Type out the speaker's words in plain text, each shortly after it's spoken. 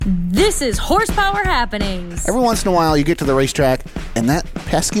This is Horsepower Happenings. Every once in a while, you get to the racetrack, and that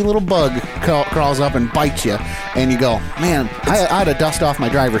pesky little bug crawls up and bites you, and you go, "Man, I ought to dust off my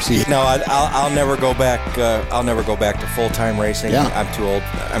driver's seat." No, I'll never go back. I'll never go back to full-time racing. Yeah. I'm too old.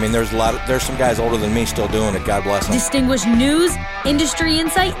 I mean, there's some guys older than me still doing it. God bless them. Distinguished news, industry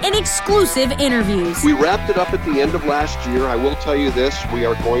insight, and exclusive interviews. We wrapped it up at the end of last year. I will tell you this: we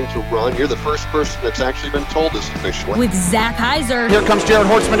are going to run. You're the first person that's actually been told this officially. With Zach Heiser. Here comes Jared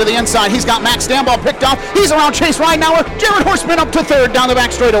Horseman to the inside. He's got Max Stambaugh picked off. He's around Chase Ridenauer. Jared Horseman up to third down the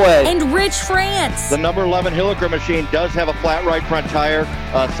back straightaway. And Rich France. The number 11 Hilliker machine does have a flat right front tire,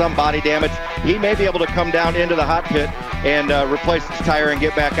 some body damage. He may be able to come down into the hot pit and replace his tire and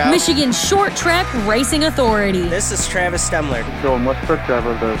get back out. Michigan Short Track Racing Authority. This is Travis Stemler. Going West Truck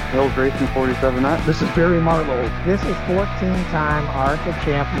Driver of the Hills Racing 47. This is Barry Marlowe. This is 14-time ARCA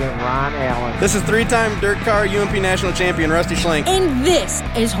champion Ron Allen. This is 3-time Dirt Car UMP National Champion Rusty Schlenk. And this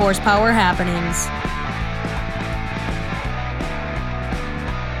is Horsepower Happenings.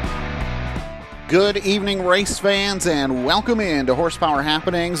 Good evening, race fans, and welcome in to Horsepower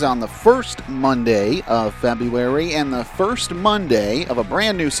Happenings on the first Monday of February and the first Monday of a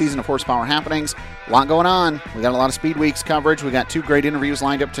brand new season of Horsepower Happenings. A lot going on. We got a lot of Speed Weeks coverage. We got 2 great interviews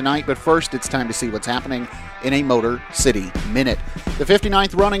lined up tonight, but first it's time to see what's happening in a Motor City Minute. The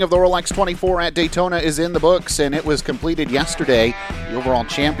 59th running of the Rolex 24 at Daytona is in the books, and it was completed yesterday. The overall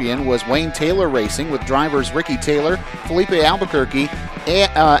champion was Wayne Taylor Racing with drivers Ricky Taylor, Felipe Albuquerque,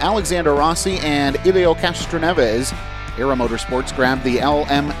 Alexander Rossi, and Ilio Castroneves. Era Motorsports grabbed the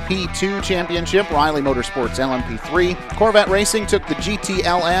LMP2 championship, Riley Motorsports LMP3. Corvette Racing took the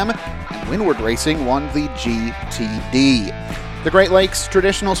GTLM, and Windward Racing won the GTD. The Great Lakes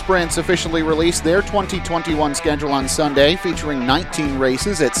Traditional Sprints officially released their 2021 schedule on Sunday, featuring 19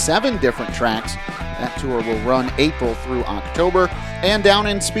 races at 7 different tracks. That tour will run April through October. And down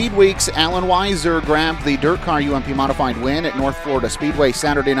in Speed Weeks, Alan Weiser grabbed the Dirt Car UMP Modified win at North Florida Speedway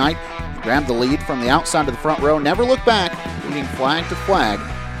Saturday night. He grabbed the lead from the outside of the front row, never looked back, leading flag to flag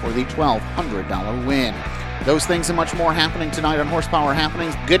for the $1,200 win. Those things and much more happening tonight on Horsepower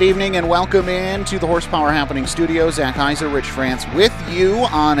Happenings. Good evening and welcome in to the Horsepower Happening studio. Zach Heiser, Rich France with you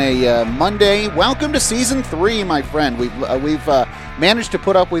on a Monday. Welcome to Season 3, my friend. We've managed to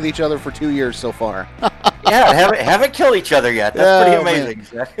put up with each other for 2 years so far. Yeah, haven't killed each other yet. That's pretty amazing.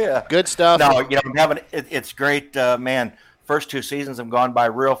 Yeah. Good stuff. No, it's great, man. First 2 seasons have gone by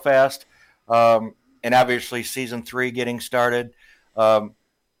real fast, and obviously Season 3 getting started.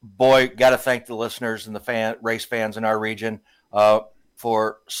 Boy, got to thank the listeners and the race fans in our region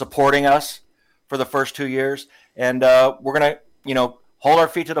for supporting us for the first 2 years, and we're gonna, hold our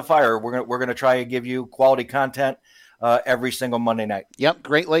feet to the fire. We're gonna try to give you quality content every single Monday night. Yep,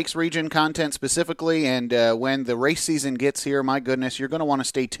 Great Lakes region content specifically, and when the race season gets here, my goodness, you're going to want to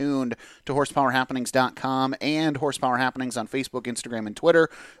stay tuned to HorsepowerHappenings.com and Horsepower Happenings on Facebook, Instagram, and Twitter.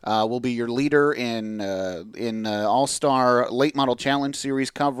 We'll be your leader in All-Star Late Model Challenge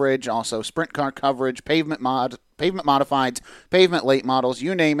Series coverage, also sprint car coverage, pavement modifieds, pavement late models,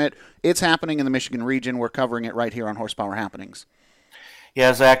 you name it. It's happening in the Michigan region. We're covering it right here on Horsepower Happenings.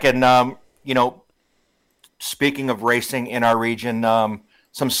 Yeah, Zach, and speaking of racing in our region,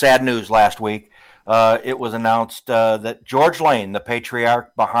 some sad news last week. It was announced that George Lane, the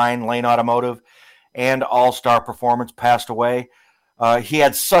patriarch behind Lane Automotive and All-Star Performance, passed away. He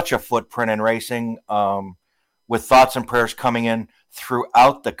had such a footprint in racing, with thoughts and prayers coming in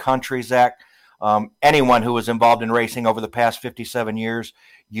throughout the country, Zach. Anyone who was involved in racing over the past 57 years,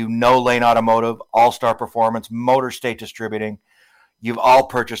 Lane Automotive, All-Star Performance, Motor State Distributing. You've all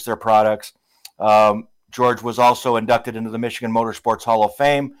purchased their products. George was also inducted into the Michigan Motorsports Hall of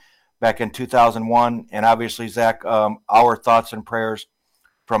Fame back in 2001. And obviously, Zach, our thoughts and prayers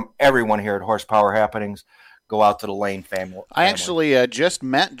from everyone here at Horsepower Happenings go out to the Lane family. I actually just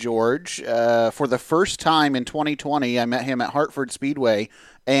met George for the first time in 2020. I met him at Hartford Speedway.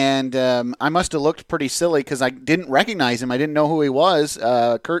 And I must have looked pretty silly because I didn't recognize him. I didn't know who he was.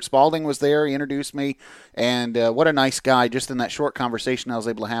 Kurt Spalding was there. He introduced me. And what a nice guy, just in that short conversation I was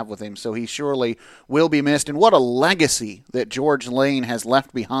able to have with him. So he surely will be missed. And what a legacy that George Lane has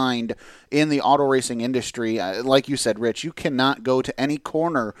left behind in the auto racing industry. Like you said, Rich, you cannot go to any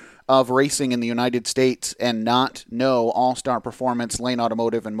corner of racing in the United States and not know All-Star Performance, Lane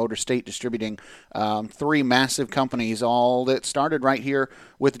Automotive, and Motor State Distributing. 3 massive companies, all that started right here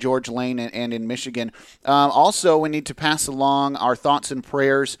with George Lane and in Michigan. Also, we need to pass along our thoughts and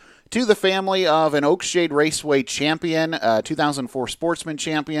prayers to the family of an Oakshade Raceway champion, 2004 Sportsman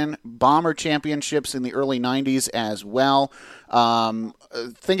champion, Bomber championships in the early 90s as well.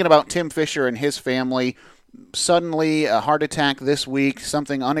 Thinking about Tim Fisher and his family, suddenly a heart attack this week,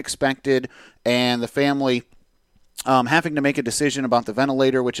 something unexpected, and the family having to make a decision about the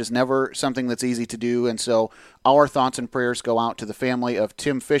ventilator, which is never something that's easy to do. And so our thoughts and prayers go out to the family of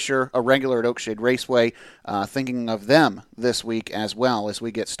Tim Fisher, a regular at Oakshade Raceway, thinking of them this week as well as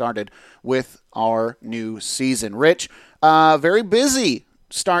we get started with our new season. Rich, very busy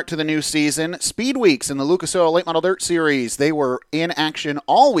start to the new season. Speed Weeks in the Lucas Oil Late Model Dirt Series. They were in action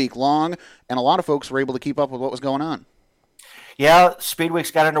all week long, and a lot of folks were able to keep up with what was going on. Yeah, Speed Weeks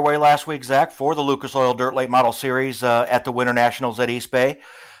got underway last week, Zach, for the Lucas Oil Dirt Late Model Series at the Winter Nationals at East Bay.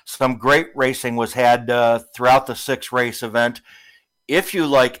 Some great racing was had throughout the 6-race event. If you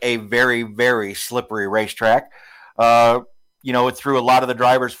like a very, very slippery racetrack, it threw a lot of the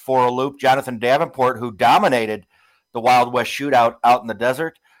drivers for a loop. Jonathan Davenport, who dominated the Wild West Shootout out in the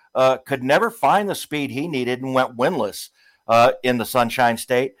desert, could never find the speed he needed and went winless in the Sunshine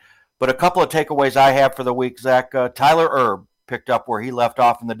State. But a couple of takeaways I have for the week, Zach. Tyler Erb picked up where he left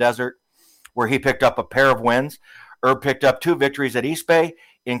off in the desert, where he picked up a pair of wins. Erb picked up 2 victories at East Bay,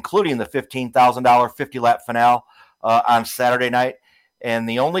 including the $15,000 50-lap finale on Saturday night, and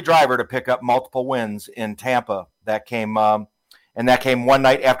the only driver to pick up multiple wins in Tampa. That came one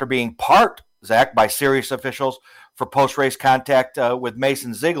night after being parked, Zach, by Sirius officials for post-race contact with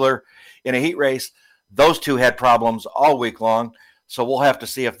Mason Ziegler in a heat race. Those two had problems all week long, so we'll have to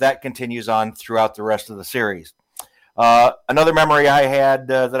see if that continues on throughout the rest of the series. Another memory I had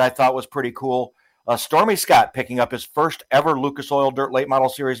that I thought was pretty cool, Stormy Scott picking up his first ever Lucas Oil Dirt Late Model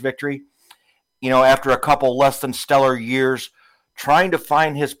Series victory. After a couple less than stellar years trying to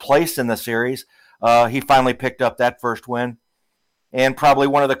find his place in the series, he finally picked up that first win. And probably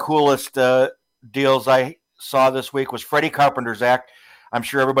one of the coolest deals I saw this week was Freddie Carpenter, Zach. I'm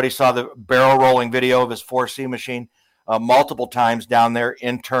sure everybody saw the barrel rolling video of his 4C machine multiple times down there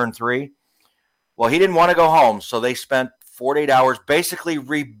in turn 3. Well, he didn't want to go home, so they spent 48 hours basically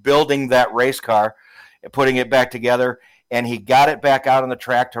rebuilding that race car, putting it back together, and he got it back out on the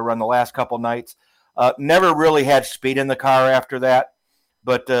track to run the last couple nights. Never really had speed in the car after that,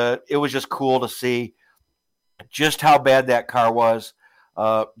 but it was just cool to see just how bad that car was,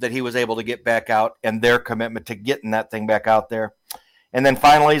 that he was able to get back out, and their commitment to getting that thing back out there. And then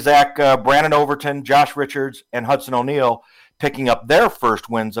finally, Zach, Brandon Overton, Josh Richards, and Hudson O'Neill picking up their first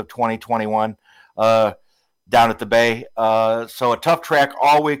wins of 2021 down at the Bay. So a tough track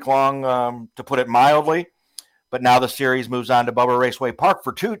all week long, to put it mildly. But now the series moves on to Bubba Raceway Park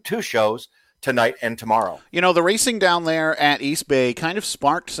for two shows, tonight and tomorrow. The racing down there at East Bay kind of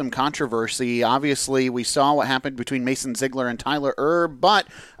sparked some controversy. Obviously, we saw what happened between Mason Ziegler and Tyler Erb, but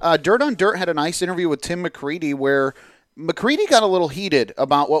Dirt on Dirt had a nice interview with Tim McCready where McCready got a little heated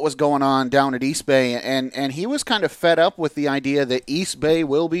about what was going on down at East Bay, and he was kind of fed up with the idea that East Bay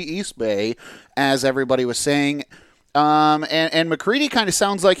will be East Bay, as everybody was saying. And McCready kind of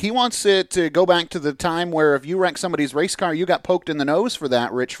sounds like he wants it to go back to the time where if you wreck somebody's race car, you got poked in the nose for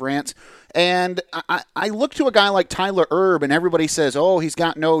that, Rich France. And I look to a guy like Tyler Erb, and everybody says, oh, he's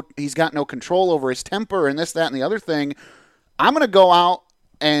got no control over his temper and this, that, and the other thing. I'm going to go out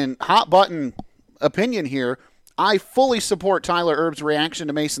and hot button opinion here. I fully support Tyler Erb's reaction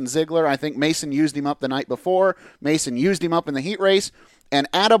to Mason Ziegler. I think Mason used him up the night before. Mason used him up in the heat race.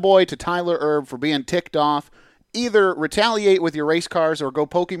 And attaboy to Tyler Erb for being ticked off. Either retaliate with your race cars or go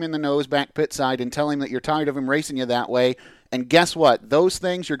poke him in the nose back pit side and tell him that you're tired of him racing you that way. And guess what? Those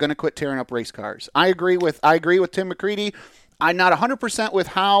things, you're going to quit tearing up race cars. I agree with Tim McCready. I'm not 100% with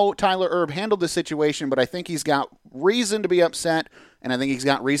how Tyler Erb handled the situation, but I think he's got reason to be upset, and I think he's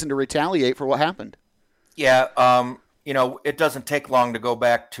got reason to retaliate for what happened. Yeah, it doesn't take long to go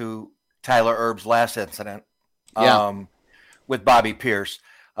back to Tyler Erb's last incident with Bobby Pierce.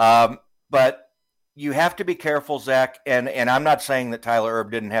 But you have to be careful, Zach, and I'm not saying that Tyler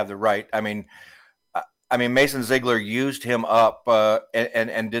Erb didn't have the right. I mean, Mason Ziegler used him up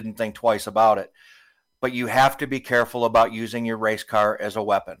and didn't think twice about it. But you have to be careful about using your race car as a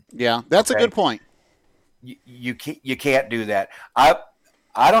weapon. Yeah, that's a good point. You can't do that.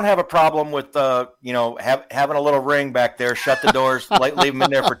 I don't have a problem with having a little ring back there, shut the doors, leave them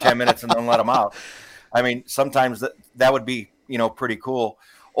in there for 10 minutes, and then let them out. I mean, sometimes that would be pretty cool.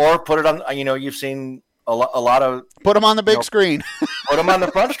 Or put it on. You've seen a lot of put them on the big screen. Put them on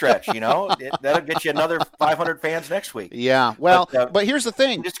the front stretch. That'll get you another 500 fans next week. Yeah. Well, but here's the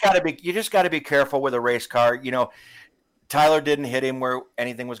thing. You just got to be careful with a race car. Tyler didn't hit him where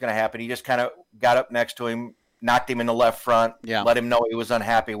anything was going to happen. He just kind of got up next to him, knocked him in the left front, let him know he was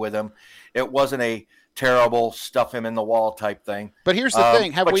unhappy with him. It wasn't a terrible, stuff him in the wall type thing. But here's the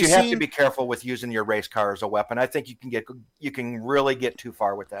thing: have you have to be careful with using your race car as a weapon. I think you can really get too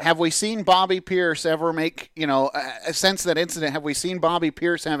far with that. Have we seen Bobby Pierce ever make, since that incident? Have we seen Bobby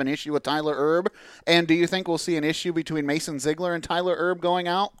Pierce have an issue with Tyler Erb? And do you think we'll see an issue between Mason Ziegler and Tyler Erb going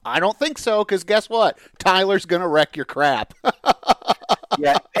out? I don't think so, because guess what? Tyler's going to wreck your crap.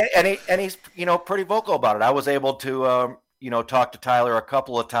 Yeah, and he's pretty vocal about it. I was able to talk to Tyler a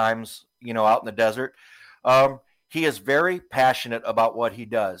couple of times, out in the desert. He is very passionate about what he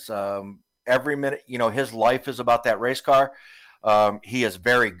does. Every minute, his life is about that race car. He is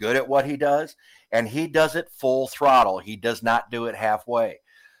very good at what he does, and he does it full throttle. He does not do it halfway.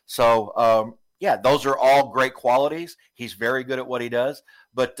 So, those are all great qualities. He's very good at what he does.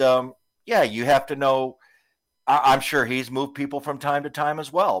 But, you have to know, I'm sure he's moved people from time to time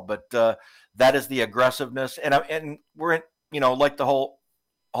as well. But that is the aggressiveness. And we're in, like the whole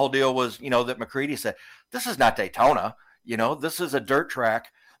deal was, that McCready said, this is not Daytona, this is a dirt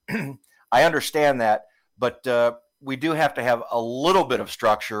track. I understand that, but we do have to have a little bit of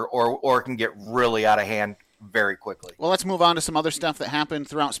structure or it can get really out of hand very quickly. Well, let's move on to some other stuff that happened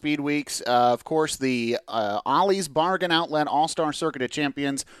throughout Speed Weeks. Of course, the Ollie's Bargain Outlet All-Star Circuit of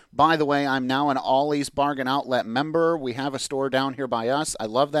Champions. By the way, I'm now an Ollie's Bargain Outlet member. We have a store down here by us. I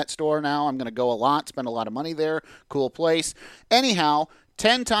love that store now. I'm going to go a lot, spend a lot of money there. Cool place. Anyhow,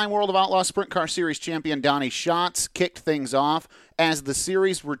 10-time World of Outlaws Sprint Car Series champion Donnie Schatz kicked things off as the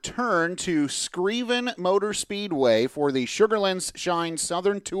series returned to Screven Motor Speedway for the Sugarlands Shine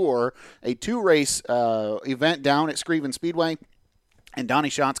Southern Tour, a two-race event down at Screven Speedway. And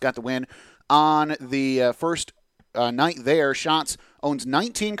Donnie Schatz got the win on the first night there. Schatz owns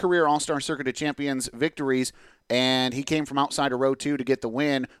 19 career All-Star Circuit of Champions victories, and he came from outside of row 2 to get the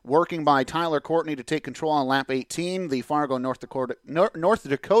win, working by Tyler Courtney to take control on lap 18. The Fargo, North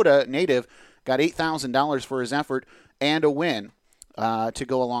Dakota native got $8,000 for his effort and a win to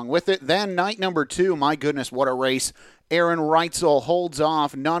go along with it. Then night number 2, my goodness, what a race. Aaron Reitzel holds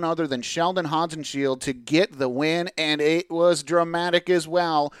off none other than Sheldon Hodgenshield to get the win, and it was dramatic as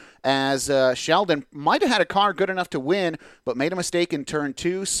well, as Sheldon might have had a car good enough to win, but made a mistake in turn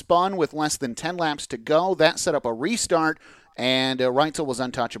 2, spun with less than 10 laps to go. That set up a restart, and Reitzel was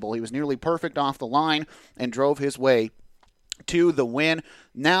untouchable. He was nearly perfect off the line and drove his way to the win.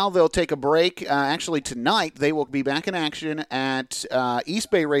 Now they'll take a break. Actually, tonight they will be back in action at East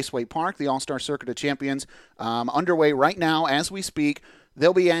Bay Raceway Park, the All-Star Circuit of Champions, underway right now as we speak.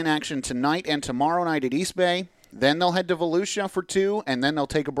 They'll be in action tonight and tomorrow night at East Bay. Then they'll head to Volusia for 2, and then they'll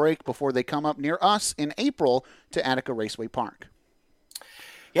take a break before they come up near us in April to Attica Raceway Park.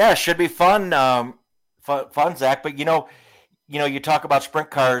 Yeah, it should be fun, fun, Zach. But you talk about sprint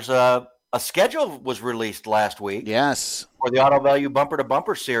cars. A schedule was released last week. Yes. For the Auto Value Bumper to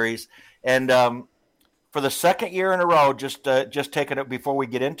Bumper Series. And for the second year in a row, just taking it before we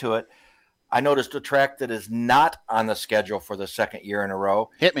get into it, I noticed a track that is not on the schedule for the second year in a row.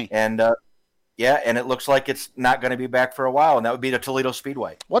 Hit me. And, and it looks like it's not going to be back for a while, and that would be the Toledo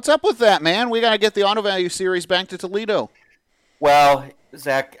Speedway. What's up with that, man? We got to get the Auto Value Series back to Toledo. Well,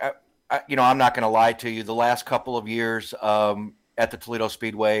 Zach, I'm not going to lie to you. The last couple of years at the Toledo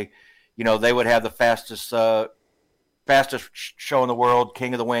Speedway, they would have the fastest show in the world,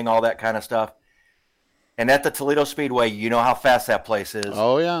 King of the Wing, all that kind of stuff. And at the Toledo Speedway, you know how fast that place is.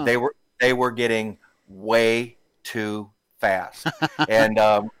 Oh yeah. They were getting way too fast. and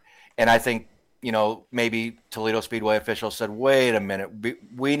I think, maybe Toledo Speedway officials said, "Wait a minute.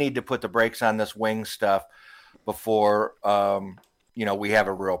 We need to put the brakes on this wing stuff before we have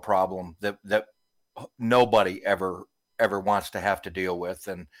a real problem that nobody ever wants to have to deal with."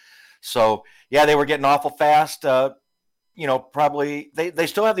 And so, they were getting awful fast. Probably they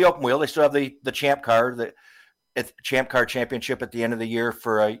still have the open wheel. They still have the Champ Car, the Champ Car Championship at the end of the year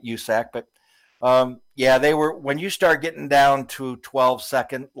for USAC. But they were, when you start getting down to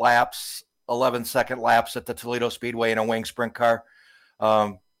 12-second laps, 11-second laps at the Toledo Speedway in a wing sprint car,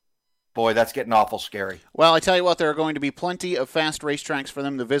 boy, that's getting awful scary. Well, I tell you what, there are going to be plenty of fast racetracks for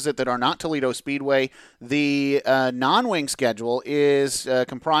them to visit that are not Toledo Speedway. The non-wing schedule is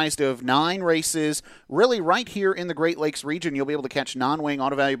comprised of 9 races, really right here in the Great Lakes region. You'll be able to catch non-wing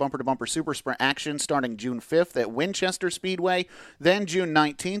Auto Value Bumper to Bumper Super Sprint action starting June 5th at Winchester Speedway. Then June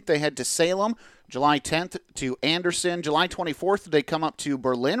 19th, they head to Salem. July 10th to Anderson. July 24th, they come up to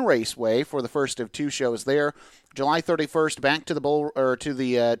Berlin Raceway for the first of 2 shows there. July 31st, back to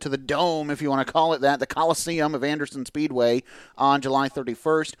the Dome, if you want to call it that, the Coliseum of Anderson Speedway on July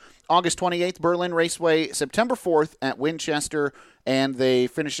 31st. August 28th, Berlin Raceway. September 4th at Winchester, and they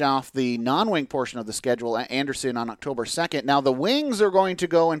finish off the non-wing portion of the schedule at Anderson on October 2nd. Now, the wings are going to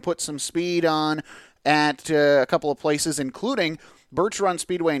go and put some speed on at a couple of places, including Birch Run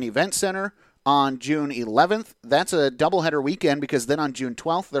Speedway and Event Center on June 11th. That's a doubleheader weekend because then on June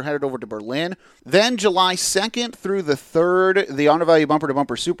 12th, they're headed over to Berlin. Then July 2nd through the 3rd, the Auto Value Bumper to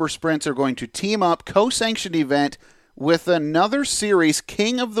Bumper Super Sprints are going to team up, co-sanctioned event with another series,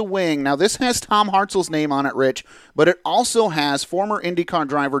 King of the Wing. Now, this has Tom Hartzell's name on it, Rich, but it also has former IndyCar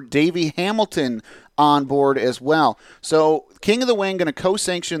driver Davey Hamilton on board as well. So, King of the Wing going to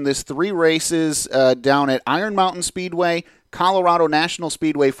co-sanction this 3 races down at Iron Mountain Speedway, Colorado National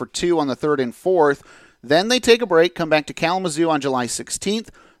Speedway for 2 on the 3rd and 4th. Then they take a break, come back to Kalamazoo on July 16th.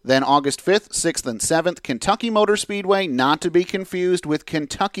 Then August 5th, 6th, and 7th, Kentucky Motor Speedway, not to be confused with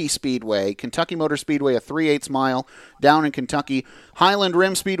Kentucky Speedway. Kentucky Motor Speedway, a 3/8 mile down in Kentucky. Highland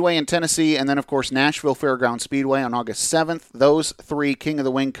Rim Speedway in Tennessee, and then, of course, Nashville Fairgrounds Speedway on August 7th. Those 3 King of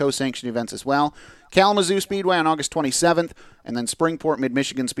the Wing co-sanctioned events as well. Kalamazoo Speedway on August 27th, and then Springport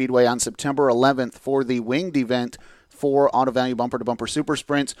Mid-Michigan Speedway on September 11th for the winged event for Auto Value Bumper to Bumper Super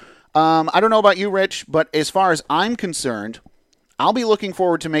Sprints. I don't know about you, Rich, but as far as I'm concerned, I'll be looking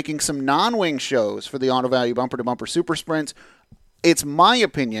forward to making some non-wing shows for the Auto Value Bumper to Bumper Super Sprints. It's my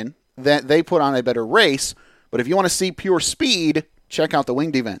opinion that they put on a better race, but if you want to see pure speed, check out the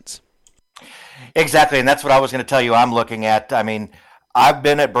winged events. Exactly, and that's what I was going to tell you I'm looking at. I mean, I've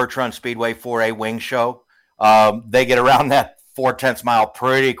been at Birch Run Speedway for a wing show. They get around that 4/10 mile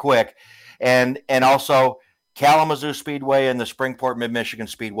pretty quick. And also Kalamazoo Speedway and the Springport Mid-Michigan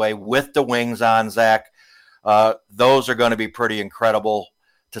Speedway with the wings on, Zach. Those are going to be pretty incredible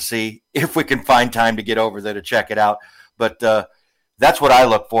to see if we can find time to get over there to check it out. But that's what I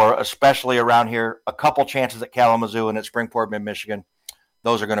look for, especially around here. A couple chances at Kalamazoo and at Springport Mid-Michigan.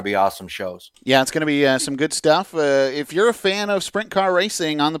 Those are going to be awesome shows. Yeah, it's going to be some good stuff. If you're a fan of sprint car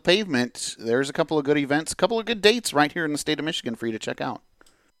racing on the pavement, there's a couple of good events, a couple of good dates right here in the state of Michigan for you to check out.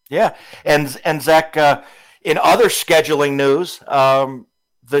 Yeah, and Zach, in other scheduling news,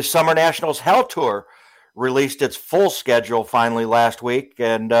 the Summer Nationals Hell Tour released its full schedule finally last week,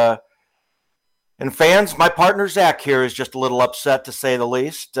 and fans, my partner Zach here is just a little upset to say the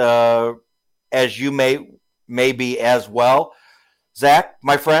least, as you may be as well. Zach,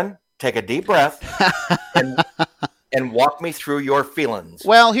 my friend, take a deep breath and walk me through your feelings.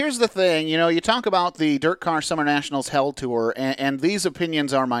 Well, here's the thing. You know, you talk about the Dirt Car Summer Nationals Hell Tour, and these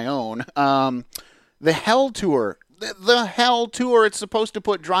opinions are my own. The Hell Tour. The Hell Tour, it's supposed to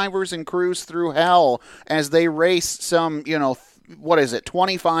put drivers and crews through hell as they race some,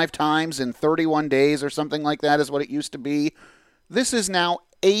 25 times in 31 days or something like that is what it used to be. This is now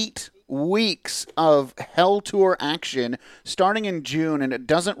 8 weeks of Hell Tour action starting in June, and it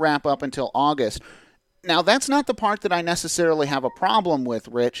doesn't wrap up until August. Now, that's not the part that I necessarily have a problem with,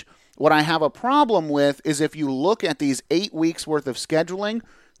 Rich. What I have a problem with is if you look at these 8 weeks worth of scheduling,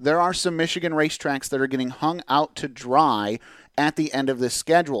 there are some Michigan racetracks that are getting hung out to dry at the end of this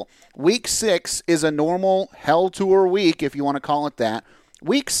schedule. Week 6 is a normal Hell Tour week, if you want to call it that.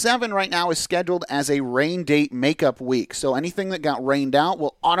 Week 7 right now is scheduled as a rain date makeup week. So anything that got rained out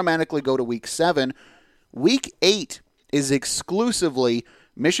will automatically go to Week 7. Week 8 is exclusively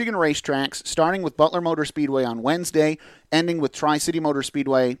Michigan racetracks, starting with Butler Motor Speedway on Wednesday, ending with Tri-City Motor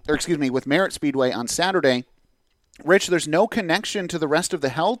Speedway, with Merritt Speedway on Saturday. Rich, there's no connection to the rest of the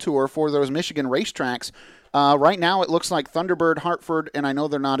Hell Tour for those Michigan racetracks. Right now, it looks like Thunderbird, Hartford, and I know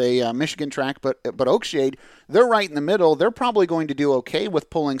they're not a Michigan track, but Oakshade, they're right in the middle. They're probably going to do okay with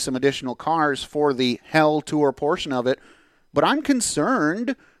pulling some additional cars for the Hell Tour portion of it. But I'm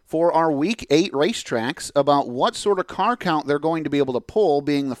concerned for our Week 8 racetracks about what sort of car count they're going to be able to pull,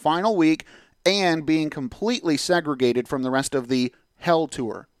 being the final week and being completely segregated from the rest of the Hell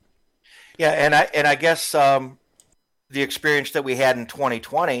Tour. Yeah, and I guess the experience that we had in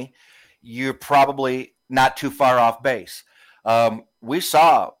 2020, you're probably not too far off base. We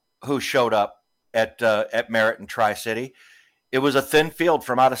saw who showed up at Merritt and Tri-City. It was a thin field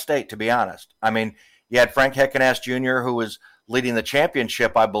from out of state, to be honest. I mean, you had Frank Heckenast Jr., who was leading the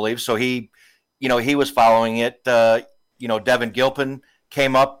championship, I believe. So he was following it. Devin Gilpin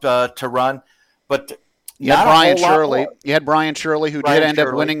came up to run, but you had Brian Shirley. You had Brian Shirley, who did end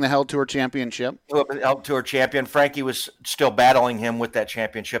up winning the Hell Tour championship. Hell Tour champion. Frankie was still battling him with that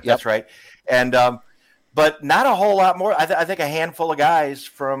championship. Yep. That's right. And but not a whole lot more. I think a handful of guys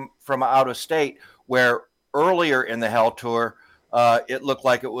from out of state. Where earlier in the Hell Tour, it looked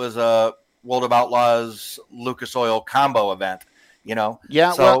like it was a World of Outlaws Lucas Oil combo event.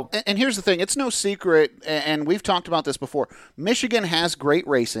 Yeah, well, and here's the thing. It's no secret, and we've talked about this before. Michigan has great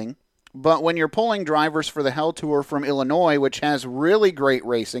racing, but when you're pulling drivers for the Hell Tour from Illinois, which has really great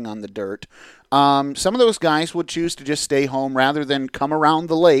racing on the dirt, some of those guys would choose to just stay home rather than come around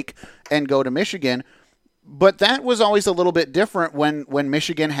the lake and go to Michigan. But that was always a little bit different when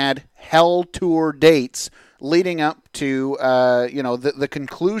Michigan had Hell Tour dates leading up to the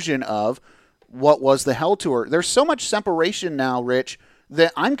conclusion of what was the Hell Tour. There's so much separation now, Rich,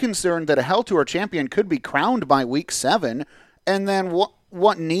 that I'm concerned that a Hell Tour champion could be crowned by week 7, and then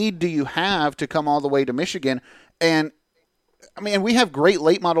what need do you have to come all the way to Michigan? And I mean, we have great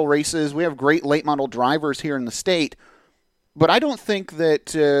late model races, we have great late model drivers here in the state, but I don't think that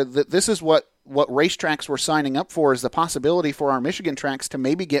that this is what racetracks were signing up for, is the possibility for our Michigan tracks to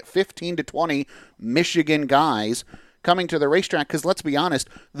maybe get 15 to 20 Michigan guys coming to the racetrack, because let's be honest,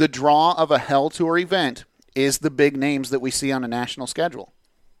 the draw of a Hell Tour event is the big names that we see on a national schedule.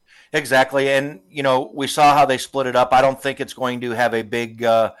 Exactly, and we saw how they split it up. I don't think it's going to have a big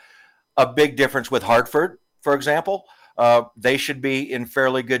difference with Hartford, for example. They should be in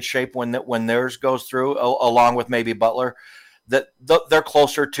fairly good shape when theirs goes through, along with maybe Butler. That they're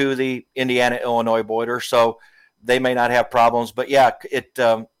closer to the Indiana-Illinois border, so they may not have problems. But yeah,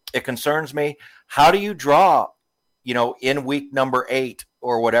 it concerns me. How do you draw, in week number 8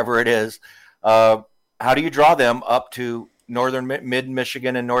 or whatever it is? How do you draw them up to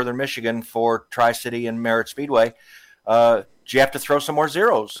mid-Michigan and northern Michigan for Tri-City and Merritt Speedway? Do you have to throw some more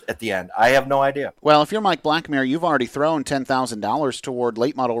zeros at the end? I have no idea. Well, if you're Mike Blackmere, you've already thrown $10,000 toward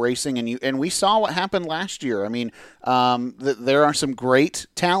late model racing, and we saw what happened last year. I mean, there are some great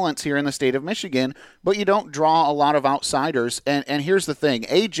talents here in the state of Michigan, but you don't draw a lot of outsiders. And here's the thing.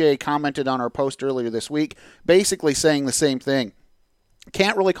 AJ commented on our post earlier this week, basically saying the same thing.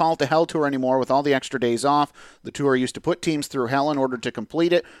 Can't really call it the Hell Tour anymore with all the extra days off. The tour used to put teams through hell in order to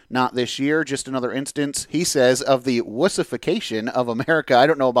complete it. Not this year. Just another instance, he says, of the wussification of America. I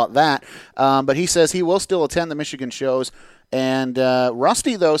don't know about that. But he says he will still attend the Michigan shows. And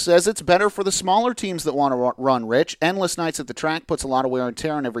Rusty, though, says it's better for the smaller teams that want to run, Rich. Endless nights at the track puts a lot of wear and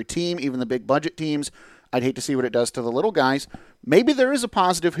tear on every team, even the big budget teams. I'd hate to see what it does to the little guys. Maybe there is a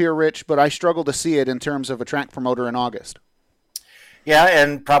positive here, Rich, but I struggle to see it in terms of a track promoter in August. Yeah,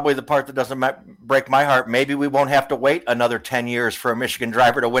 and probably the part that doesn't break my heart, maybe we won't have to wait another 10 years for a Michigan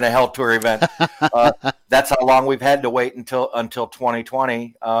driver to win a Hell Tour event. That's how long we've had to wait until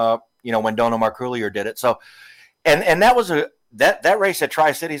 2020, when Dono Marculier did it. So, and that was that race at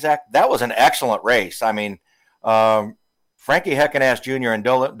Tri-City, Zach, that was an excellent race. I mean, Frankie Heckenass Jr. and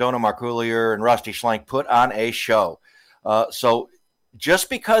Dono Marculier and Rusty Schlenk put on a show. So just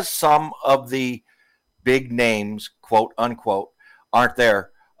because some of the big names, quote unquote, aren't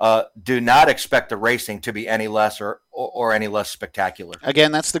there, do not expect the racing to be any less or any less spectacular.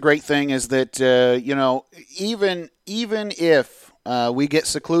 Again, that's the great thing is that, even if we get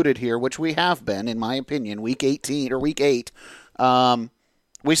secluded here, which we have been, in my opinion, week 18 or week 8,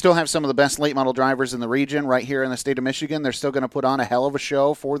 we still have some of the best late model drivers in the region right here in the state of Michigan. They're still going to put on a hell of a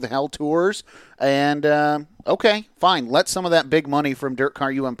show for the Hell Tours. And, okay, fine. Let some of that big money from Dirt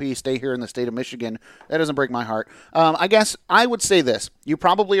Car UMP stay here in the state of Michigan. That doesn't break my heart. I guess I would say this. You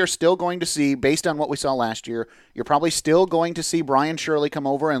probably are still going to see, based on what we saw last year, you're probably still going to see Brian Shirley come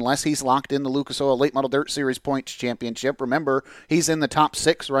over unless he's locked in the Lucas Oil Late Model Dirt Series Points Championship. Remember, he's in the top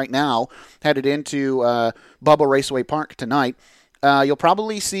 6 right now, headed into Bubba Raceway Park tonight. You'll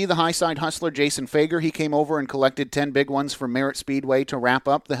probably see the high-side hustler Jason Fager. He came over and collected 10 big ones from Merritt Speedway to wrap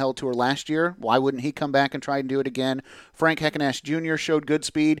up the Hell Tour last year. Why wouldn't he come back and try and do it again? Frank Heckenass Jr. showed good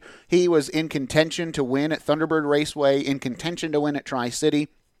speed. He was in contention to win at Thunderbird Raceway, in contention to win at Tri-City.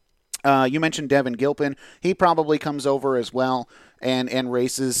 You mentioned Devin Gilpin. He probably comes over as well and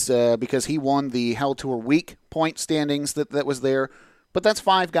races because he won the Hell Tour week point standings that was there. But that's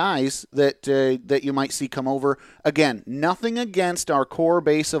 5 guys that you might see come over. Again, nothing against our core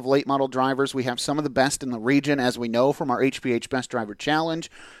base of late model drivers. We have some of the best in the region, as we know from our HPH Best Driver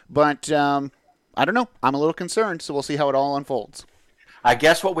Challenge. But I don't know. I'm a little concerned, so we'll see how it all unfolds. I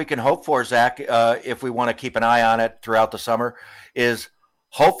guess what we can hope for, Zach, if we want to keep an eye on it throughout the summer, is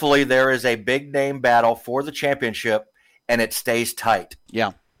hopefully there is a big name battle for the championship and it stays tight.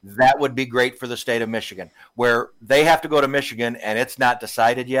 Yeah. That would be great for the state of Michigan, where they have to go to Michigan and it's not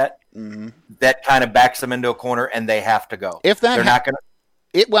decided yet. Mm-hmm. That kind of backs them into a corner and they have to go. If that they're not going to.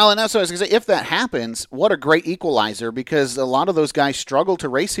 And that's what I was going to say. If that happens, what a great equalizer, because a lot of those guys struggle to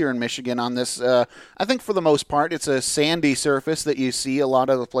race here in Michigan on this. I think for the most part, it's a sandy surface that you see a lot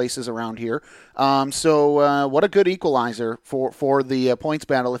of the places around here. So what a good equalizer for the points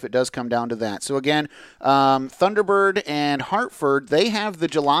battle if it does come down to that. So again, Thunderbird and Hartford, they have the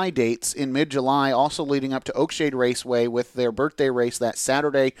July dates in mid-July, also leading up to Oakshade Raceway with their birthday race that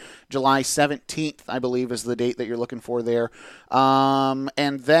Saturday, July 17th, I believe is the date that you're looking for there.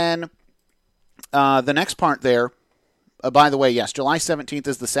 And then the next part there, by the way, yes, July 17th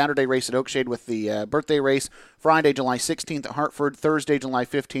is the Saturday race at Oakshade with the birthday race. Friday, July 16th at Hartford. Thursday, July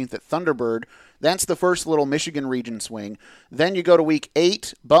 15th at Thunderbird. That's the first little Michigan region swing. Then you go to week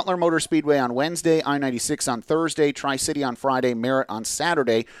 8, Butler Motor Speedway on Wednesday, I-96 on Thursday, Tri-City on Friday, Merritt on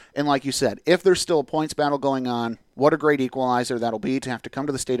Saturday. And like you said, if there's still a points battle going on, what a great equalizer that'll be to have to come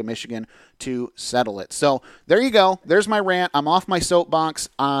to the state of Michigan to settle it. So there you go. There's my rant. I'm off my soapbox.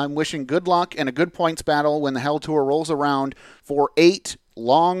 I'm wishing good luck and a good points battle when the Hell Tour rolls around for 8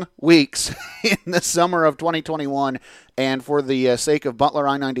 long weeks in the summer of 2021. And for the sake of Butler,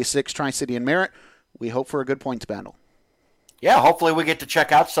 I-96, Tri-City, and Merritt, we hope for a good points battle. Yeah, hopefully we get to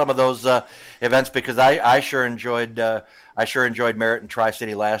check out some of those events because I sure enjoyed Merritt and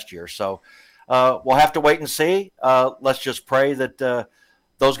Tri-City last year. So we'll have to wait and see. Let's just pray that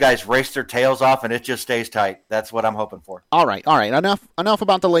those guys race their tails off and it just stays tight. That's what I'm hoping for. All right. Enough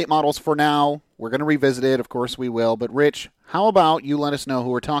about the late models for now. We're going to revisit it. Of course we will. But, Rich, how about you let us know who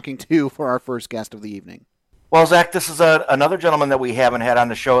we're talking to for our first guest of the evening? Well, Zach, this is another gentleman that we haven't had on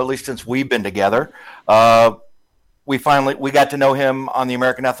the show, at least since we've been together. We got to know him on the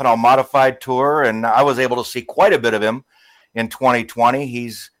American Ethanol Modified Tour, and I was able to see quite a bit of him in 2020.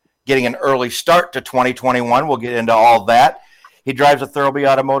 He's getting an early start to 2021. We'll get into all that. He drives a Thurlby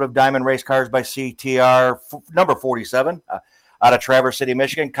Automotive Diamond Race Cars by CTR number 47 out of Traverse City,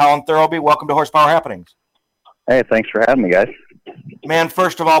 Michigan. Colin Thurlby, welcome to Horsepower Happenings. Hey, thanks for having me, guys. Man,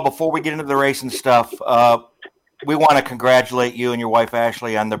 first of all, before we get into the racing stuff, we want to congratulate you and your wife,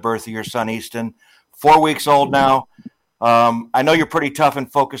 Ashley, on the birth of your son, Easton. 4 weeks old now. I know you're pretty tough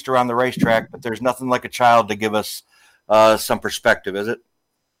and focused around the racetrack, but there's nothing like a child to give us some perspective, is it?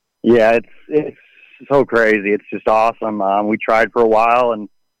 Yeah, it's so crazy. It's just awesome. We tried for a while and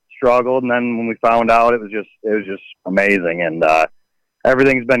struggled, and then when we found out, it was just amazing. And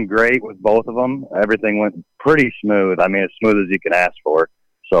everything's been great with both of them. Everything went pretty smooth. I mean, as smooth as you can ask for.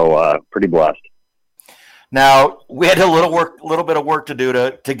 So pretty blessed. Now, we had a little bit of work to do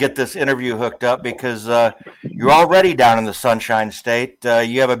to get this interview hooked up because you're already down in the Sunshine State.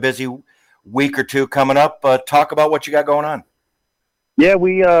 You have a busy week or two coming up. Talk about what you got going on. Yeah,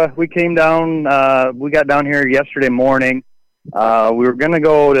 we came down. We got down here yesterday morning. We were going to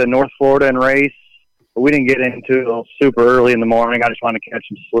go to North Florida and race, but we didn't get into super early in the morning. I just wanted to catch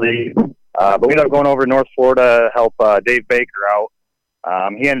some sleep. But we ended up going over to North Florida to help Dave Baker out.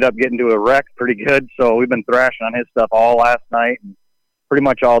 He ended up getting to a wreck pretty good, so we've been thrashing on his stuff all last night and pretty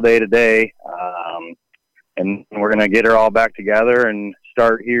much all day today. And we're going to get her all back together and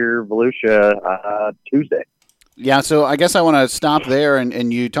start here Volusia Tuesday. Yeah, so I guess I want to stop there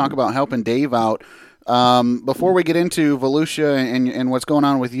and you talk about helping Dave out. Before we get into Volusia and what's going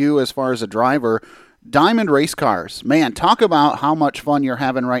on with you as far as a driver, Diamond Race Cars. Man, talk about how much fun you're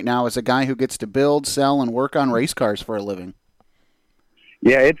having right now as a guy who gets to build, sell, and work on race cars for a living.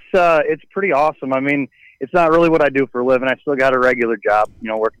 Yeah, it's pretty awesome. I mean, it's not really what I do for a living. I still got a regular job,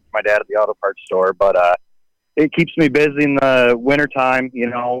 working for my dad at the auto parts store, but it keeps me busy in the wintertime,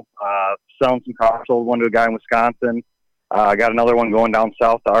 selling some cars. Sold one to a guy in Wisconsin. I got another one going down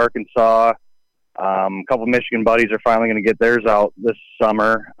south to Arkansas. A couple of Michigan buddies are finally going to get theirs out this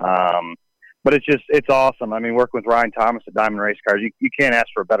summer. But it's awesome. I mean, working with Ryan Thomas at Diamond Race Cars, you can't ask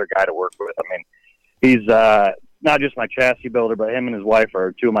for a better guy to work with. I mean, he's not just my chassis builder, but him and his wife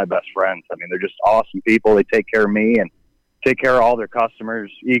are two of my best friends. I mean, they're just awesome people. They take care of me and take care of all their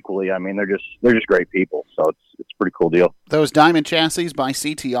customers equally. I mean, they're just great people. So it's a pretty cool deal. Those Diamond chassis by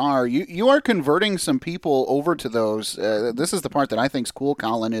CTR, you are converting some people over to those. This is the part that I think is cool,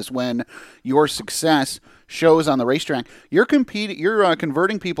 Colin, is when your success shows on the racetrack. You're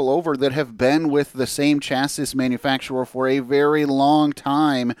converting people over that have been with the same chassis manufacturer for a very long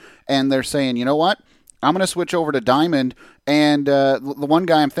time, and they're saying, you know what? I'm going to switch over to Diamond, and the one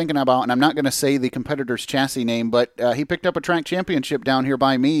guy I'm thinking about, and I'm not going to say the competitor's chassis name, but he picked up a track championship down here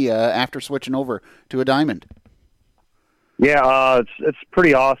by me after switching over to a Diamond. Yeah, it's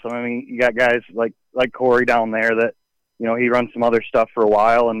pretty awesome. I mean, you got guys like Corey down there that, he runs some other stuff for a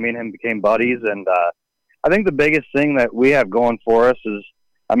while, and me and him became buddies. And I think the biggest thing that we have going for us is,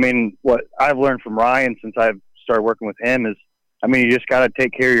 I mean, what I've learned from Ryan since I've started working with him is, I mean, you just got to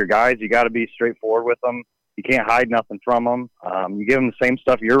take care of your guys. You got to be straightforward with them. You can't hide nothing from them. You give them the same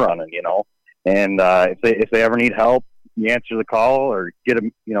stuff you're running, And if they ever need help, you answer the call or get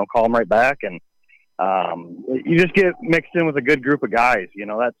them, call them right back. And you just get mixed in with a good group of guys.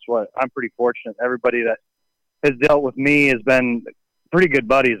 That's what I'm pretty fortunate. Everybody that has dealt with me has been pretty good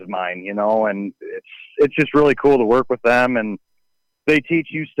buddies of mine, and it's just really cool to work with them. And they teach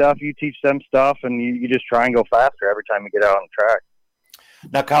you stuff, you teach them stuff, and you just try and go faster every time you get out on the track.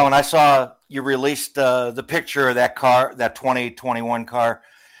 Now, Colin, I saw you released the picture of that car, that 2021 car,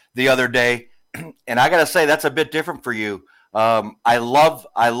 the other day, and I got to say that's a bit different for you. I love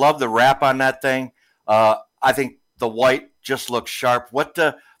the wrap on that thing. I think the white just looks sharp. What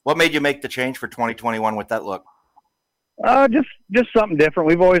made you make the change for 2021 with that look? Just something different.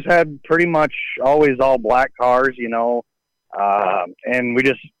 We've always had pretty much always all black cars, and we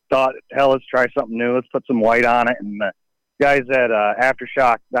just thought, hell, let's try something new. Let's put some white on it. And the guys at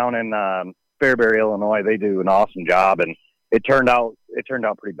Aftershock down in Fairbury, Illinois, they do an awesome job, and it turned out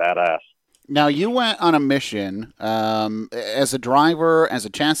pretty badass. Now, you went on a mission as a driver, as a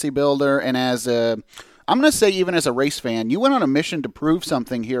chassis builder, and I'm going to say even as a race fan. You went on a mission to prove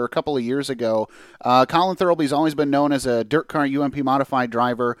something here a couple of years ago. Colin Thurlby's always been known as a dirt car UMP modified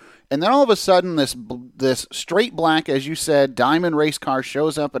driver, and then all of a sudden this straight black, as you said, diamond race car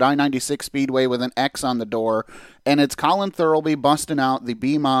shows up at I-96 Speedway with an X on the door, and it's Colin Thurlby busting out the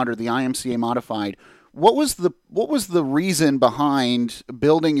B-Mod or the IMCA modified. What was the reason behind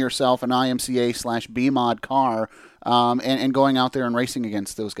building yourself an IMCA/B-Mod car and going out there and racing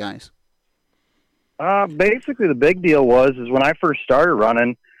against those guys? Basically, the big deal was when I first started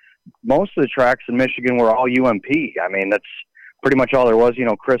running, most of the tracks in Michigan were all UMP. I mean, that's pretty much all there was.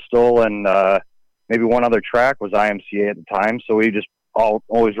 Crystal and maybe one other track was IMCA at the time, so we just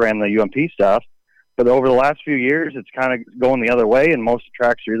always ran the UMP stuff. But over the last few years, it's kind of going the other way, and most of the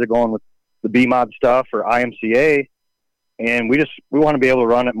tracks are either going with the B-Mod stuff or IMCA, and we want to be able to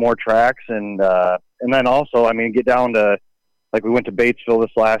run at more tracks, and then also, I mean, get down to, like, we went to Batesville this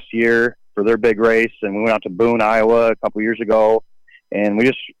last year for their big race, and we went out to Boone, Iowa a couple years ago, and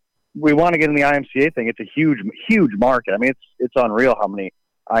we want to get in the IMCA thing. It's a huge market. I mean, it's unreal how many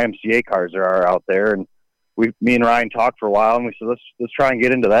IMCA cars there are out there, and me and Ryan talked for a while, and we said let's try and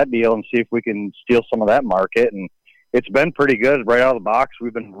get into that deal and see if we can steal some of that market, and it's been pretty good right out of the box.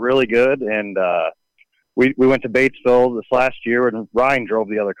 We've been really good, and we went to Batesville this last year, and Ryan drove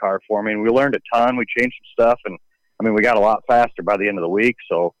the other car for me, and we learned a ton. We changed some stuff, and I mean, we got a lot faster by the end of the week.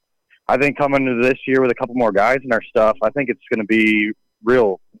 So I think coming into this year with a couple more guys in our stuff, I think it's going to be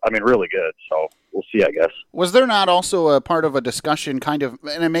really good. So we'll see, I guess. Was there not also a part of a discussion kind of,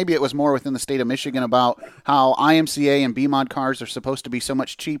 and maybe it was more within the state of Michigan, about how IMCA and B-Mod cars are supposed to be so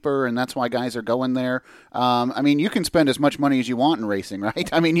much cheaper, and that's why guys are going there? I mean, you can spend as much money as you want in racing, right?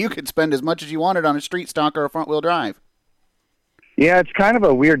 I mean, you could spend as much as you wanted on a street stock or a front-wheel drive. Yeah, it's kind of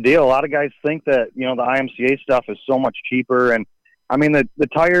a weird deal. A lot of guys think that, the IMCA stuff is so much cheaper, and I mean, the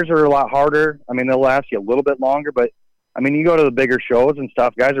tires are a lot harder. I mean, they'll last you a little bit longer, but I mean, you go to the bigger shows and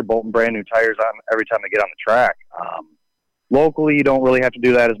stuff, guys are bolting brand new tires on every time they get on the track. Locally, you don't really have to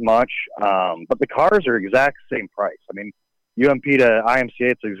do that as much, but the cars are exact same price. I mean, UMP to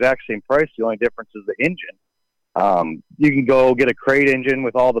IMCA, it's the exact same price. The only difference is the engine. You can go get a crate engine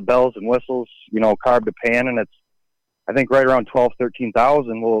with all the bells and whistles, carb to pan, and it's, I think, right around 12,000,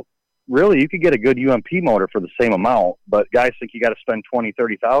 13,000. Well, really, you could get a good UMP motor for the same amount, but guys think you got to spend 20,000,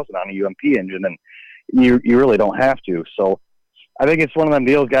 30,000 on a UMP engine, and you really don't have to. So I think it's one of them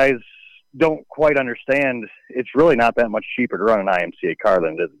deals guys don't quite understand. It's really not that much cheaper to run an IMCA car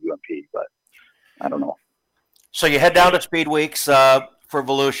than it is a UMP, but I don't know. So you head down to Speed Weeks for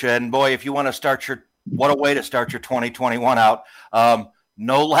Volusia, and boy, if you want to what a way to start your 2021 out.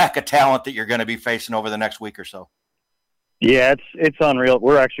 No lack of talent that you're going to be facing over the next week or so. Yeah, it's unreal.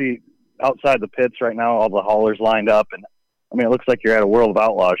 We're actually outside the pits right now, all the haulers lined up, and I mean, it looks like you're at a World of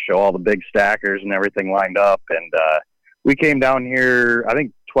Outlaws show, all the big stackers and everything lined up. And we came down here, I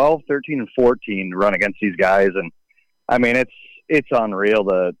think, 12, 13, and 14 to run against these guys. And, I mean, it's unreal,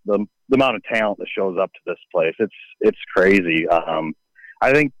 the amount of talent that shows up to this place. It's crazy.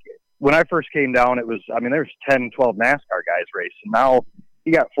 I think when I first came down, there's 10, 12 NASCAR guys racing. Now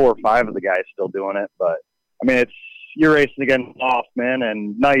you got 4 or 5 of the guys still doing it. But, I mean, you're racing against Hoffman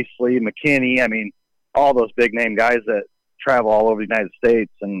and Nicely, McKinney. I mean, all those big-name guys that travel all over the United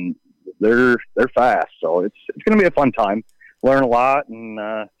States, and they're fast. So it's going to be a fun time. Learn a lot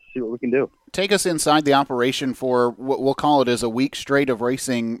and see what we can do. Take us inside the operation for what we'll call it as a week straight of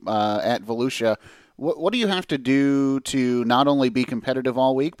racing at Volusia. What do you have to do to not only be competitive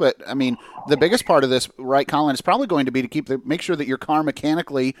all week, but I mean, the biggest part of this, right, Colin, is probably going to be to make sure that your car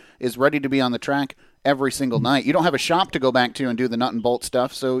mechanically is ready to be on the track every single night. You don't have a shop to go back to and do the nut and bolt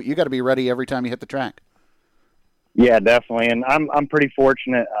stuff, so you got to be ready every time you hit the track. Yeah, definitely, and I'm pretty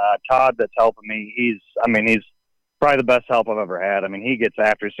fortunate. Todd, that's helping me, he's probably the best help I've ever had. I mean, he gets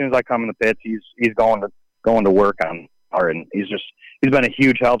after. As soon as I come in the pits, he's going to work on car, and he's been a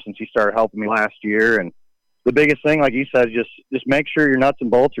huge help since he started helping me last year. And the biggest thing, like you said, is just make sure your nuts and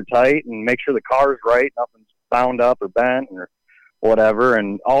bolts are tight, and make sure the car is right, nothing's bound up or bent or whatever.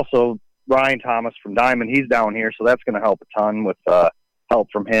 And also Ryan Thomas from Diamond, he's down here, so that's going to help a ton with help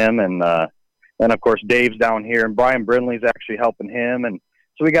from him. And then, of course, Dave's down here, and Brian Brindley's actually helping him. And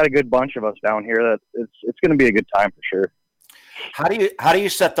so we got a good bunch of us down here. That it's going to be a good time for sure. How do you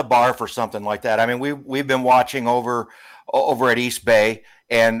set the bar for something like that? I mean, we've been watching over at East Bay,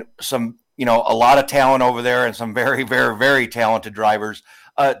 and some, a lot of talent over there, and some very, very, very talented drivers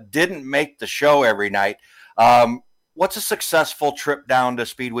didn't make the show every night. What's a successful trip down to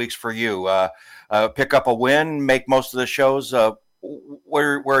Speed Weeks for you? Pick up a win, make most of the shows.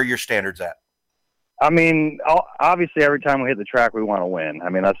 Where are your standards at? I mean, obviously, every time we hit the track, we want to win. I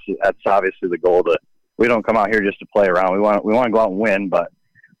mean, that's obviously the goal. We don't come out here just to play around. We want to go out and win. But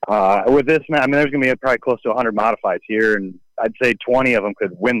with this, man, I mean, there's going to be probably close to 100 modifieds here, and I'd say 20 of them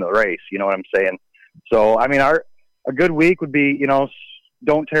could win the race. You know what I'm saying? So, I mean, a good week would be,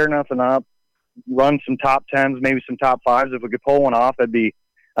 don't tear nothing up, run some top 10s, maybe some top 5s. If we could pull one off, that'd be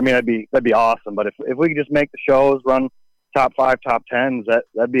awesome. But if we could just make the shows, run top 5, top 10s,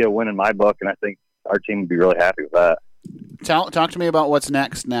 that'd be a win in my book, and I think our team would be really happy with that. Talk to me about what's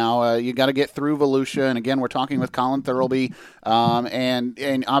next now. You got to get through Volusia, and again, we're talking with Colin Thurlby,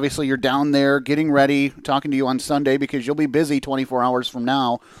 and obviously you're down there getting ready, talking to you on Sunday because you'll be busy 24 hours from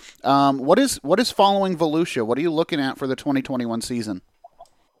now. What is following Volusia? What are you looking at for the 2021 season?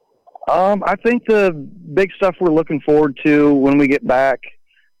 I think the big stuff we're looking forward to when we get back,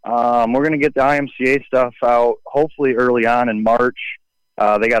 we're going to get the IMCA stuff out hopefully early on in March.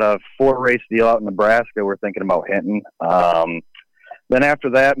 They got a 4-race deal out in Nebraska we're thinking about hitting. Then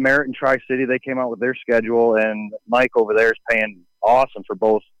after that, Merritt and Tri-City, they came out with their schedule, and Mike over there is paying awesome for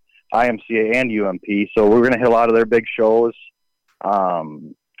both IMCA and UMP. So we're going to hit a lot of their big shows.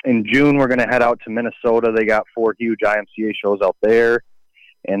 In June, we're going to head out to Minnesota. They got 4 huge IMCA shows out there.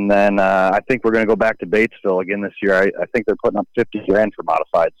 And then I think we're going to go back to Batesville again this year. I think they're putting up $50,000 for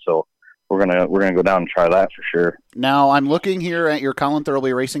modified. So we're gonna go down and try that for sure. Now, I'm looking here at your Colin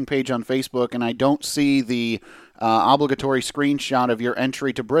Thurlby Racing page on Facebook, and I don't see the obligatory screenshot of your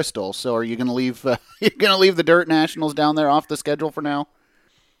entry to Bristol. So, are you going to leave? You're going to leave the Dirt Nationals down there off the schedule for now?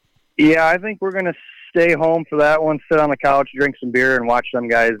 Yeah, I think we're going to stay home for that one. Sit on the couch, drink some beer, and watch them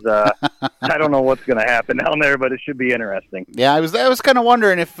guys. I don't know what's going to happen down there, but it should be interesting. Yeah, I was kind of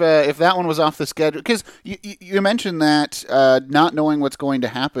wondering if that one was off the schedule, because you mentioned that not knowing what's going to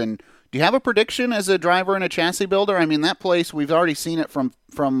happen. Do you have a prediction as a driver and a chassis builder? I mean, that place, we've already seen it from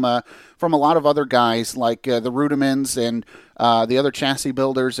a lot of other guys like the Rudimans and the other chassis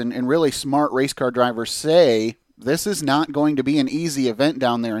builders and really smart race car drivers say this is not going to be an easy event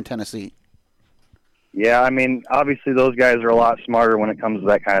down there in Tennessee. Yeah, I mean, obviously those guys are a lot smarter when it comes to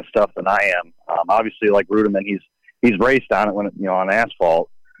that kind of stuff than I am. Obviously, like Rudiman, he's raced on it on asphalt,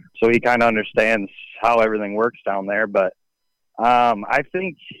 so he kind of understands how everything works down there, but I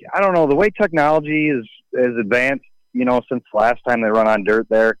think, I don't know, the way technology is advanced, since the last time they run on dirt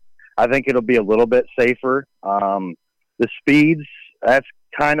there, I think it'll be a little bit safer. The speeds, that's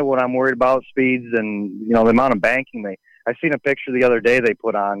kind of what I'm worried about, speeds and, the amount of banking. I seen a picture the other day they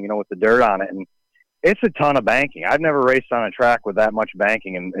put on, with the dirt on it, and it's a ton of banking. I've never raced on a track with that much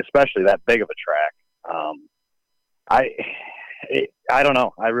banking, and especially that big of a track. I don't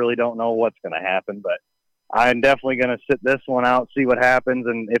know. I really don't know what's going to happen, but I'm definitely going to sit this one out, see what happens,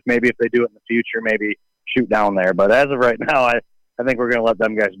 and if they do it in the future, maybe shoot down there. But as of right now, I think we're going to let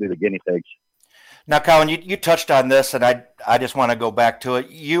them guys be the guinea pigs. Now, Colin, you touched on this, and I just want to go back to it.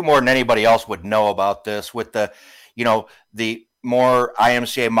 You more than anybody else would know about this with the more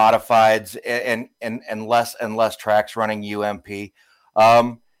IMCA modifieds and less tracks running UMP.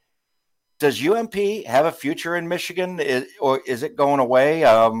 Does UMP have a future in Michigan, or is it going away?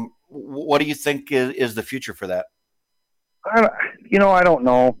 What do you think is the future for that? I don't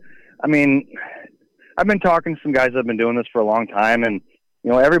know. I mean, I've been talking to some guys that have been doing this for a long time, and,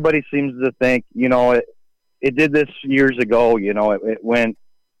 everybody seems to think, it did this years ago, it went,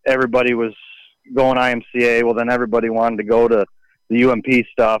 everybody was going IMCA. Well, then everybody wanted to go to the UMP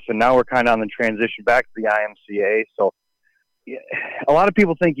stuff, and now we're kind of on the transition back to the IMCA. So a lot of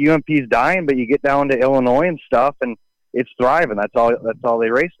people think UMP's dying, but you get down to Illinois and stuff, and it's thriving. That's all they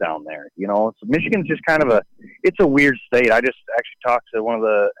race down there. So Michigan's just kind of it's a weird state. I just actually talked to one of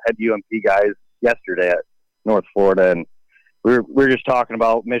the head UMP guys yesterday at North Florida, and we were just talking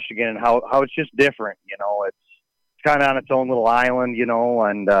about Michigan and how it's just different. It's kind of on its own little island,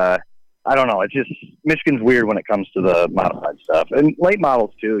 and I don't know. It's just Michigan's weird when it comes to the modified stuff and late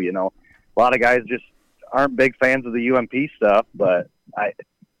models too. A lot of guys just aren't big fans of the UMP stuff, but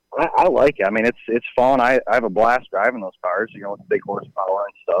I like it. I mean, it's fun. I have a blast driving those cars, with big horsepower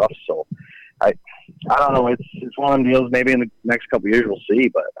and stuff. So I don't know. It's one of them deals. Maybe in the next couple of years we'll see,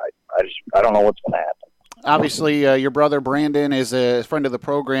 but I don't know what's going to happen. Obviously, your brother Brandon is a friend of the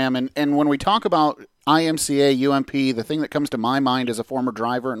program, and when we talk about IMCA, UMP, the thing that comes to my mind as a former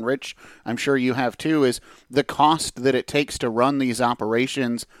driver, and Rich, I'm sure you have too, is the cost that it takes to run these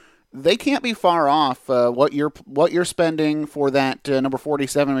operations. They can't be far off what you're spending for that number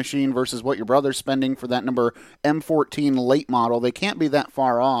 47 machine versus what your brother's spending for that number M14 late model. They can't be that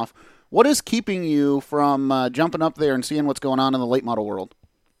far off. What is keeping you from jumping up there and seeing what's going on in the late model world?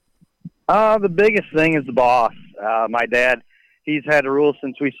 The biggest thing is the boss. My dad, he's had a rule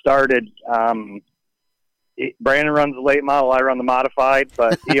since we started. Brandon runs the late model, I run the modified,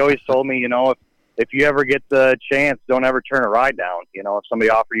 but he always told me, if you ever get the chance, don't ever turn a ride down. If somebody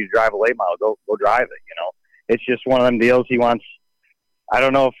offers you to drive a late model, go drive it. It's just one of them deals he wants. I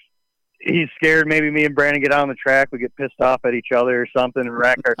don't know if he's scared maybe me and Brandon get out on the track, we get pissed off at each other or something and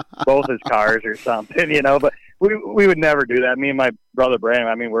wreck both his cars or something, but we would never do that. Me and my brother Brandon,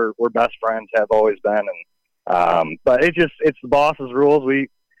 I mean, we're best friends, have always been. And but it's the boss's rules.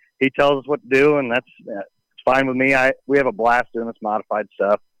 He tells us what to do, and it's fine with me. We have a blast doing this modified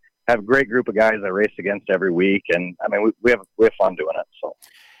stuff. Have a great group of guys I race against every week, and I mean we have fun doing it. So.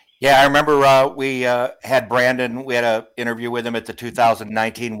 Yeah, I remember we had Brandon. We had an interview with him at the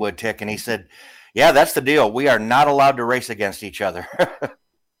 2019 Wood Tick, and he said, "Yeah, that's the deal. We are not allowed to race against each other."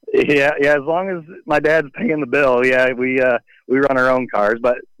 Yeah. As long as my dad's paying the bill, yeah, we run our own cars.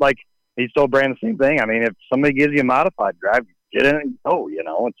 But like he's told Brandon the same thing. I mean, if somebody gives you a modified drive, get in and go.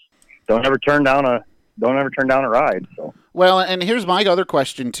 Don't ever turn down a ride. So. Well, and here's my other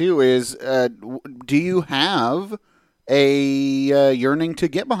question too: is do you have a yearning to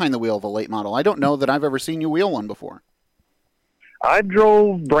get behind the wheel of a late model? I don't know that I've ever seen you wheel one before. I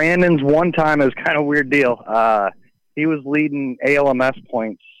drove Brandon's one time. It was kind of a weird deal. He was leading ALMS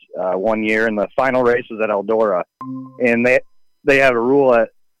points one year, and the final race was at Eldora. And they had a rule at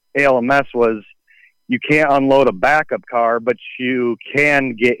ALMS was you can't unload a backup car, but you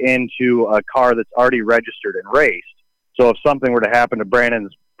can get into a car that's already registered and raced. So if something were to happen to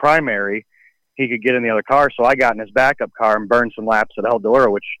Brandon's primary, he could get in the other car. So I got in his backup car and burned some laps at Eldora,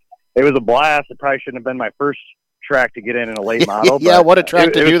 which it was a blast. It probably shouldn't have been my first track to get in a late model. Yeah, but what a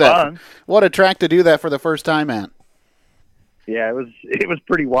track to do that. Fun. What a track to do that for the first time, man. Yeah, it was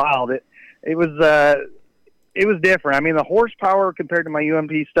pretty wild. It was different. I mean, the horsepower compared to my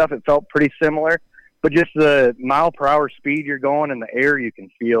UMP stuff, it felt pretty similar, but just the mile per hour speed you're going and the air you can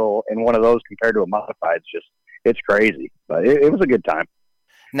feel in one of those compared to a modified, it's crazy. But it was a good time.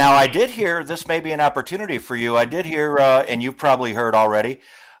 Now, I did hear, this may be an opportunity for you. I did hear, and you've probably heard already,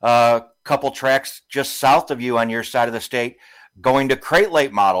 a couple tracks just south of you on your side of the state going to crate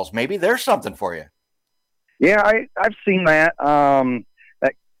late models. Maybe there's something for you. Yeah, I've seen that.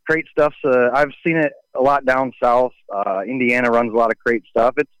 That crate stuff's, I've seen it a lot down south. Indiana runs a lot of crate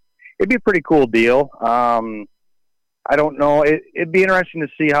stuff. It'd be a pretty cool deal. I don't know. It'd be interesting to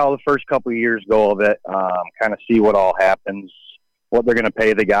see how the first couple of years go of it, kind of see what all happens, what they're going to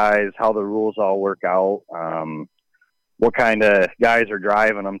pay the guys, how the rules all work out, what kind of guys are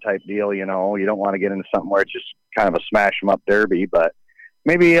driving them type deal. You don't want to get into something where it's just kind of a smash 'em up derby, but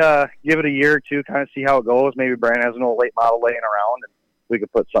maybe give it a year or two, kind of see how it goes. Maybe Brandon has an old late model laying around and we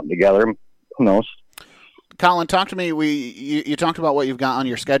could put something together. Who knows? Colin, talk to me. You talked about what you've got on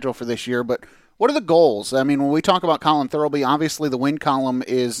your schedule for this year, but what are the goals? I mean, when we talk about Colin Thurlby, obviously the win column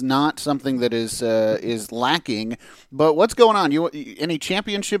is not something that is lacking. But what's going on? Any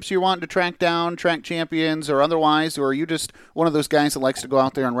championships you want to track down, track champions or otherwise, or are you just one of those guys that likes to go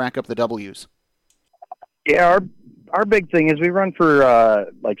out there and rack up the W's? Yeah, our big thing is we run for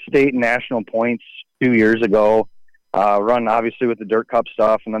like state and national points 2 years ago. Run obviously with the Dirt Cup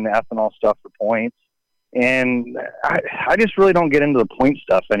stuff and then the ethanol stuff for points. And I just really don't get into the point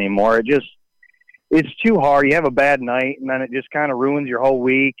stuff anymore. It's too hard. You have a bad night, and then it just kind of ruins your whole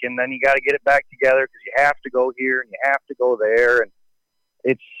week, and then you got to get it back together because you have to go here and you have to go there. And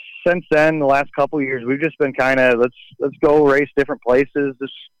it's since then, the last couple of years, we've just been kind of let's go race different places.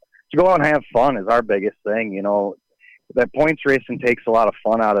 Just to go out and have fun is our biggest thing. That points racing takes a lot of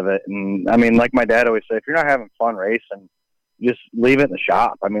fun out of it. And I mean, like my dad always said, if you're not having fun racing, just leave it in the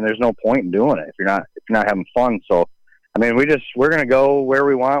shop. I mean, there's no point in doing it if you're not having fun. So, I mean, we're going to go where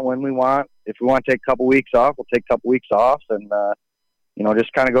we want, when we want. If we want to take a couple weeks off, we'll take a couple weeks off and,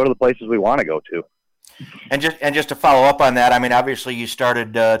 just kind of go to the places we want to go to. And just to follow up on that, I mean, obviously you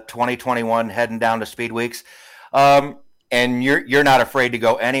started 2021 heading down to Speed Weeks, and you're not afraid to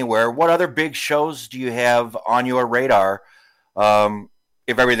go anywhere. What other big shows do you have on your radar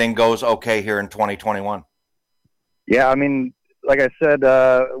if everything goes okay here in 2021? Yeah, I mean, like I said,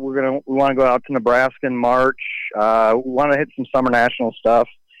 we want to go out to Nebraska in March. We want to hit some summer national stuff.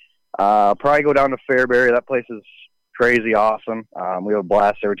 Probably go down to Fairbury. That place is crazy awesome. We have a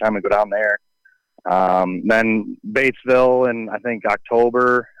blast every time we go down there. Then Batesville in, I think,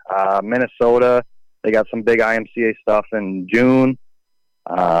 October. Minnesota, they got some big IMCA stuff in June.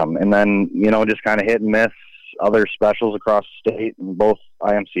 And then, just kind of hit and miss other specials across the state in both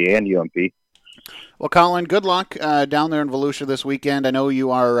IMCA and UMP. Well, Colin, good luck down there in Volusia this weekend. I know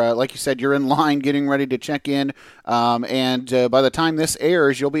you are, like you said, you're in line getting ready to check in. And by the time this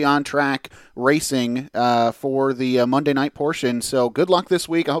airs, you'll be on track racing for the Monday night portion. So good luck this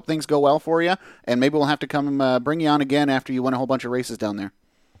week. I hope things go well for you. And maybe we'll have to come bring you on again after you win a whole bunch of races down there.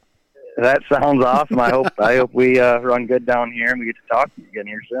 That sounds awesome. I hope we run good down here and we get to talk to you again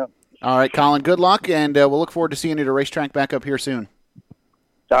here soon. All right, Colin, good luck. And we'll look forward to seeing you at a racetrack back up here soon.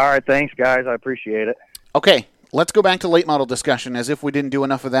 All right, thanks, guys. I appreciate it. Okay, let's go back to late model discussion as if we didn't do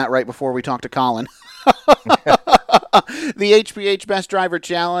enough of that right before we talked to Colin. The HPH Best Driver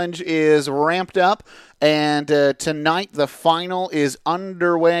Challenge is ramped up, and tonight the final is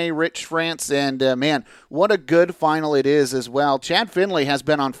underway. Rich France, and man, what a good final it is as well. Chad Finley has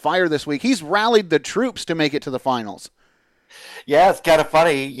been on fire this week. He's rallied the troops to make it to the finals. Yeah, it's kind of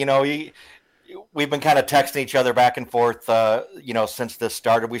funny. We've been kind of texting each other back and forth, since this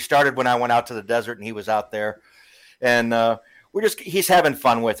started. We started when I went out to the desert and he was out there, and he's having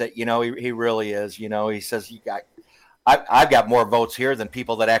fun with it. He really is. He says, I've got more votes here than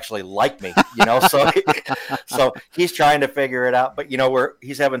people that actually like me, so he's trying to figure it out, but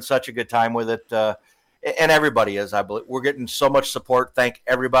he's having such a good time with it. And everybody is, I believe. We're getting so much support. Thank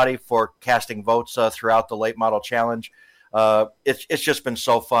everybody for casting votes throughout the late model challenge. It's just been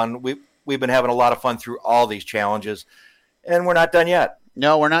so fun. We've been having a lot of fun through all these challenges, and we're not done yet.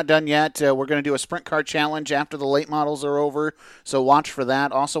 No, we're not done yet. We're going to do a sprint car challenge after the late models are over, so watch for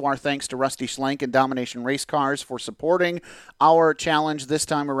that. Also, our thanks to Rusty Schlenk and Domination Race Cars for supporting our challenge this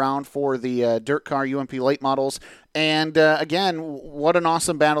time around for the Dirt Car UMP late models. And, again, what an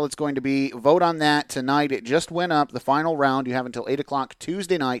awesome battle it's going to be. Vote on that tonight. It just went up, the final round. You have until 8 o'clock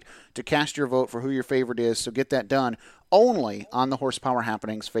Tuesday night to cast your vote for who your favorite is, so get that done only on the Horsepower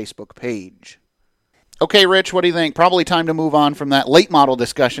Happenings Facebook page. Okay, Rich, what do you think? Probably time to move on from that late model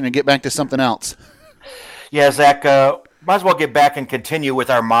discussion and get back to something else. Yeah, Zach, might as well get back and continue with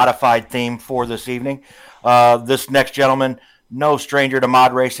our modified theme for this evening. This next gentleman, no stranger to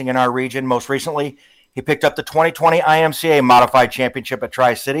mod racing in our region. Most recently, he picked up the 2020 IMCA Modified Championship at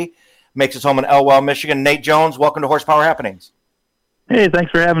Tri-City. Makes his home in Elwell, Michigan. Nate Jones, welcome to Horsepower Happenings. Hey, thanks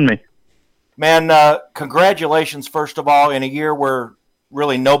for having me. Man, congratulations, first of all, in a year where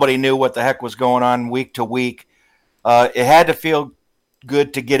really nobody knew what the heck was going on week to week. It had to feel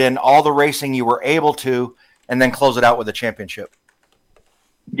good to get in all the racing you were able to and then close it out with a championship.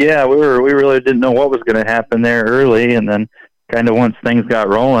 Yeah, we really didn't know what was going to happen there early, and then kind of once things got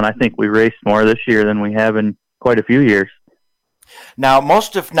rolling, I think we raced more this year than we have in quite a few years. Now,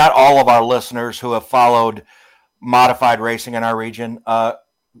 most, if not all of our listeners who have followed modified racing in our region,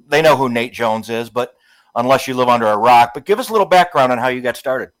 they know who Nate Jones is, but unless you live under a rock. But give us a little background on how you got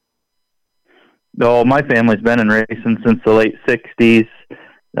started. Oh, my family's been in racing since the late 60s.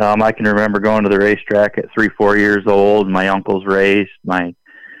 I can remember going to the racetrack at 3-4 years old. My uncles raced. My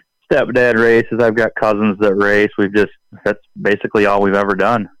stepdad races. I've got cousins that race. That's basically all we've ever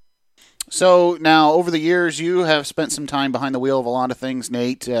done. So now, over the years, you have spent some time behind the wheel of a lot of things,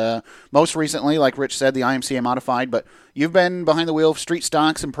 Nate. Most recently, like Rich said, the IMCA Modified, but you've been behind the wheel of street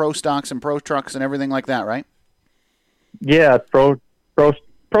stocks and pro trucks and everything like that, right? Yeah, pro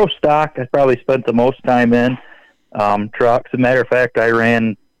stock I probably spent the most time in. Trucks, as a matter of fact, I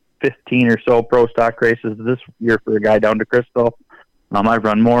ran 15 or so pro stock races this year for a guy down to Crystal. I've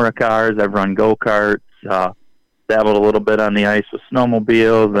run Mora cars, I've run go-karts, dabbled a little bit on the ice with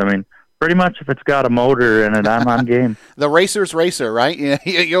snowmobiles. I mean, pretty much if it's got a motor in it, I'm on game. The racer's racer, right? Yeah,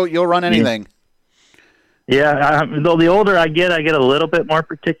 you'll run anything. Yeah, though the older I get a little bit more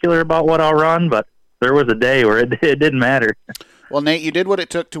particular about what I'll run, but there was a day where it didn't matter. Well, Nate, you did what it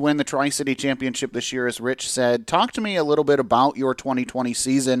took to win the Tri-City Championship this year, as Rich said. Talk to me a little bit about your 2020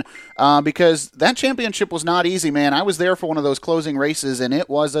 season, because that championship was not easy, man. I was there for one of those closing races, and it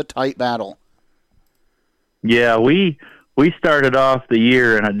was a tight battle. Yeah, we started off the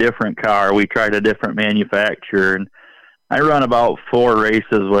year in a different car. We tried a different manufacturer, and I run about 4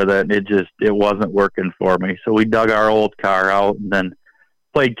 races with it, and it wasn't working for me. So we dug our old car out and then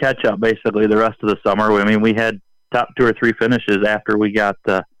played catch-up basically the rest of the summer. I mean, we had top 2 or 3 finishes after we got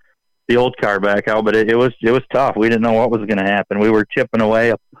the old car back out, but it was tough. We didn't know what was going to happen. We were chipping away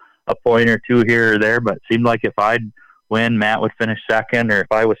a point or two here or there, but it seemed like if I'd win, Matt would finish second, or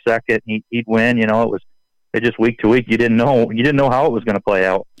if I was second, he'd win. You know, it just week to week. You didn't know how it was going to play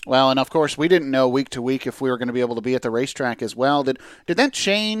out. Well, and of course, we didn't know week to week if we were going to be able to be at the racetrack as well. Did that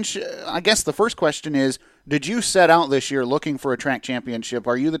change? I guess the first question is, did you set out this year looking for a track championship?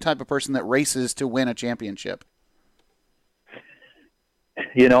 Are you the type of person that races to win a championship?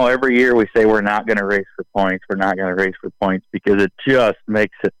 You know, every year we say we're not going to race for points. We're not going to race for points because it just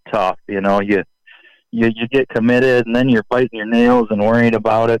makes it tough. You know, you get committed and then you're biting your nails and worried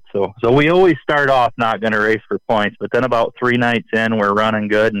about it. So we always start off not going to race for points, but then about 3 nights in, we're running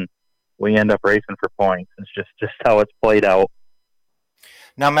good and we end up racing for points. It's just how it's played out.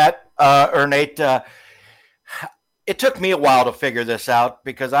 Now, Matt, or Nate, it took me a while to figure this out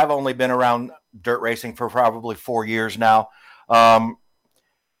because I've only been around dirt racing for probably 4 years now.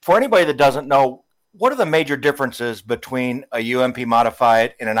 For anybody that doesn't know, what are the major differences between a UMP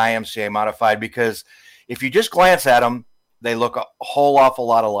modified and an IMCA modified? Because if you just glance at them, they look a whole awful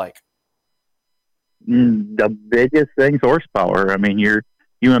lot alike. The biggest thing's horsepower. I mean, your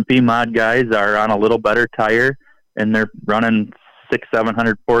UMP mod guys are on a little better tire, and they're running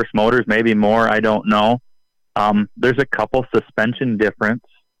 600-700 horse motors, maybe more. I don't know. There's a couple suspension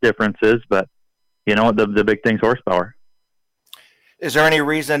differences, but you know the big thing's horsepower. Is there any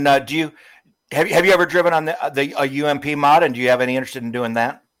reason? Have you ever driven on a UMP mod, and do you have any interest in doing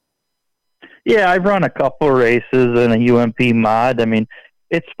that? Yeah, I've run a couple races in a UMP mod. I mean,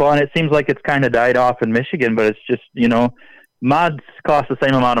 it's fun. It seems like it's kind of died off in Michigan, but it's just, you know, mods cost the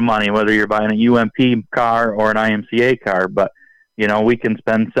same amount of money whether you're buying a UMP car or an IMCA car. But you know, we can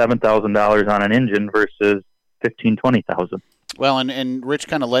spend $7,000 on an engine versus $15,000-$20,000. Well, and Rich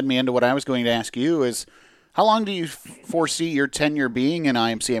kind of led me into what I was going to ask you is, how long do you foresee your tenure being in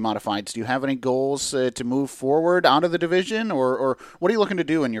IMCA Modifieds? Do you have any goals to move forward out of the division, or what are you looking to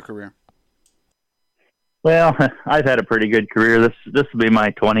do in your career? Well, I've had a pretty good career. This will be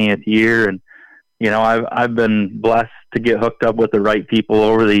my 20th year, and you know, I've been blessed to get hooked up with the right people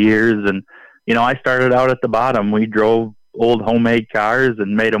over the years. And you know, I started out at the bottom. We drove old homemade cars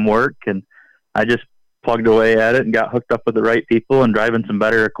and made them work, and I just plugged away at it and got hooked up with the right people and driving some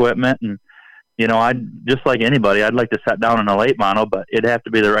better equipment. And you know, just like anybody, I'd like to set down in a late model, but it'd have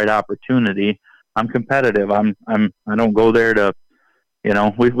to be the right opportunity. I'm competitive. I don't go there to, you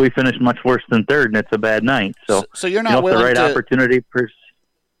know, we finished much worse than third, and it's a bad night. So you're not willing the right to, opportunity.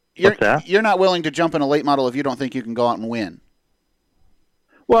 What's that? You're not willing to jump in a late model if you don't think you can go out and win.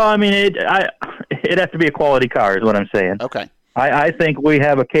 Well, I mean, it'd have to be a quality car, is what I'm saying. Okay. I think we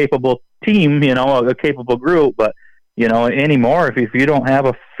have a capable team, you know, a capable group, but you know, anymore, if you don't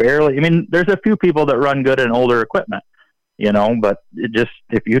have there's a few people that run good in older equipment, you know, but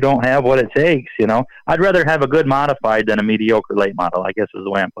if you don't have what it takes, you know, I'd rather have a good modified than a mediocre late model, I guess is the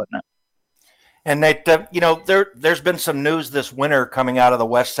way I'm putting it. And Nate, you know, there's been some news this winter coming out of the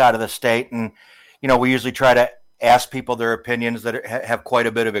west side of the state, and you know, we usually try to ask people their opinions that have quite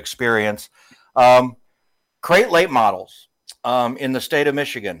a bit of experience. Crate late models in the state of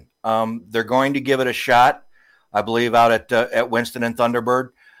Michigan, they're going to give it a shot, I believe, out at Winston and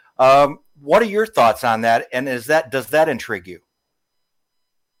Thunderbird. What are your thoughts on that? And does that intrigue you?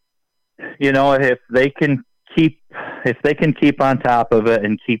 You know, if they can keep on top of it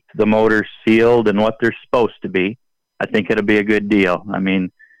and keep the motors sealed and what they're supposed to be, I think it'll be a good deal. I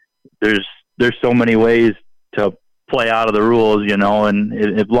mean, there's so many ways to play out of the rules, you know, and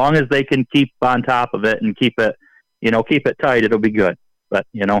as long as they can keep on top of it and keep it tight, it'll be good. But,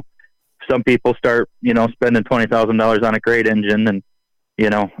 you know, some people start, you know, spending $20,000 on a crate engine, and you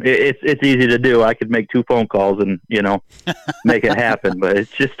know, it's easy to do. I could make 2 phone calls and, you know, make it happen. But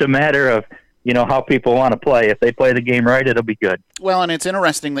it's just a matter of, you know, how people want to play. If they play the game right, it'll be good. Well, and it's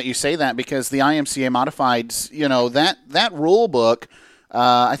interesting that you say that, because the IMCA Modifieds, you know, that rule book,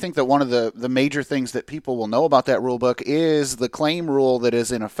 I think that one of the major things that people will know about that rule book is the claim rule that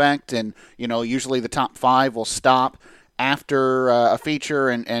is in effect. And, you know, usually the top 5 will stop after a feature,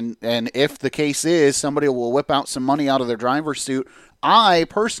 and if the case is, somebody will whip out some money out of their driver's suit. I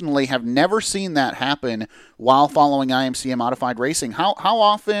personally have never seen that happen while following IMCA Modified racing. How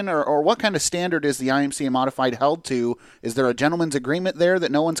often or what kind of standard is the IMCA Modified held to? Is there a gentleman's agreement there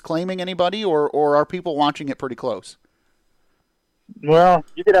that no one's claiming anybody, or are people watching it pretty close? Well,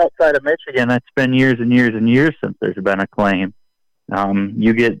 you get outside of Michigan, it's been years and years and years since there's been a claim.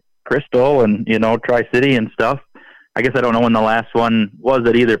 You get Crystal and, you know, Tri-City and stuff. I guess I don't know when the last one was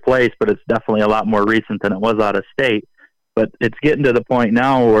at either place, but it's definitely a lot more recent than it was out of state. But it's getting to the point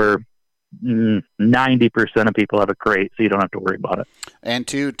now where, 90% of people have a crate, so you don't have to worry about it. And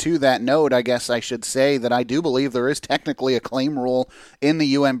to that note, I guess I should say that I do believe there is technically a claim rule in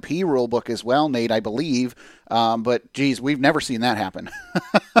the UMP rule book as well, Nate, I believe. But, geez, we've never seen that happen.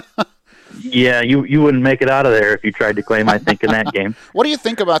 Yeah, you wouldn't make it out of there if you tried to claim, I think, in that game. What do you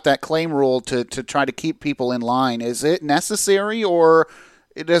think about that claim rule to try to keep people in line? Is it necessary, or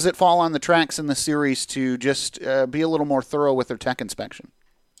does it fall on the tracks in the series to just be a little more thorough with their tech inspection?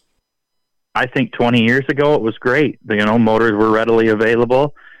 I think 20 years ago it was great. Motors were readily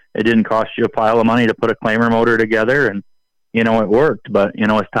available. It didn't cost you a pile of money to put a claimer motor together, and, it worked. But,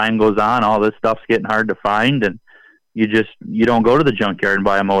 as time goes on, all this stuff's getting hard to find, and you don't go to the junkyard and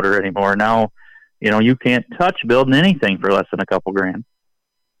buy a motor anymore. Now, you can't touch building anything for less than a couple grand.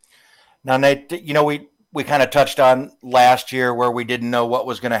 Now, Nate, we kind of touched on last year where we didn't know what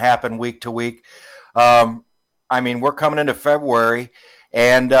was going to happen week to week. We're coming into February,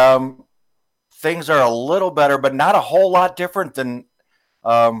 and things are a little better, but not a whole lot different than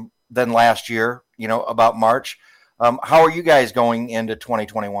last year, about March. How are you guys going into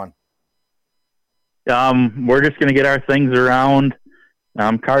 2021? We're just going to get our things around.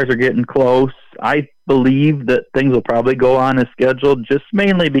 Cars are getting close. I believe that things will probably go on as scheduled, just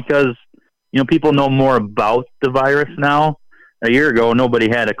mainly because, people know more about the virus now. A year ago, nobody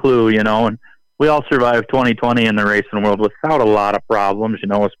had a clue, and we all survived 2020 in the racing world without a lot of problems,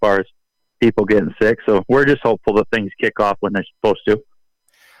 as far as people getting sick. So we're just hopeful that things kick off when they're supposed to.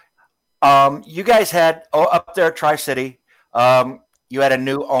 You guys had up there at Tri-City, you had a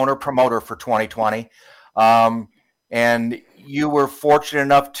new owner promoter for 2020. And you were fortunate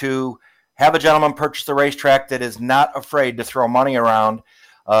enough to have a gentleman purchase the racetrack that is not afraid to throw money around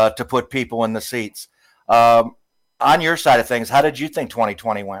to put people in the seats. On your side of things, how did you think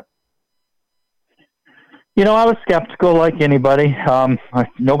 2020 went? I was skeptical like anybody.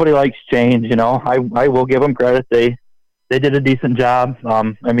 Nobody likes change, I will give them credit. They did a decent job.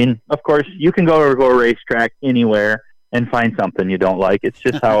 Of course, you can go to a racetrack anywhere and find something you don't like. It's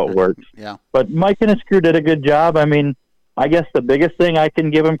just how it works. Yeah. But Mike and his crew did a good job. I guess the biggest thing I can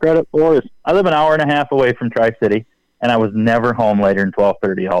give him credit for is I live an hour and a half away from Tri-City, and I was never home later than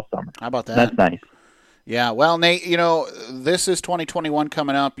 12:30 all summer. How about that? That's nice. Yeah, well, Nate, this is 2021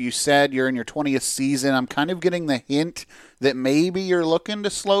 coming up. You said you're in your 20th season. I'm kind of getting the hint that maybe you're looking to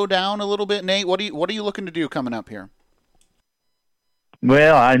slow down a little bit, Nate. What are you looking to do coming up here?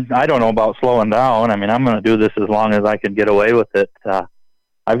 Well, I don't know about slowing down. I'm going to do this as long as I can get away with it.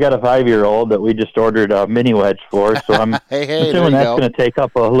 I've got a 5-year-old that we just ordered a mini wedge for, so I'm assuming that's going to take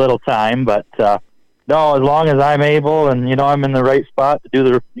up a little time. But no, as long as I'm able and I'm in the right spot to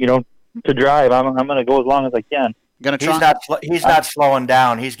do to drive, I'm going to go as long as I can. He's not slowing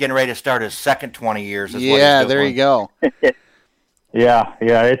down. He's getting ready to start his second 20 years. Yeah, there you go. Yeah,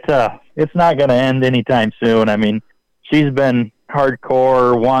 it's not going to end anytime soon. She's been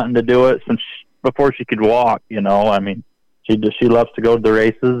hardcore wanting to do it since before she could walk. She loves to go to the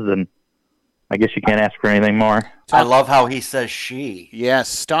races, and I guess you can't ask for anything more. I love how he says she.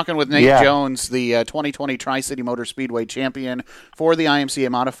 Yes, talking with Nate Jones, the 2020 Tri-City Motor Speedway champion for the IMCA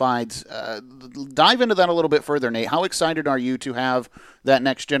Modifieds. Dive into that a little bit further, Nate. How excited are you to have that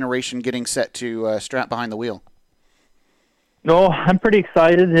next generation getting set to strap behind the wheel? No, I'm pretty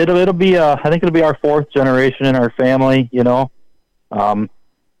excited. It'll be I think it'll be our fourth generation in our family. It's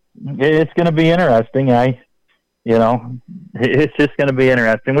going to be interesting. It's just going to be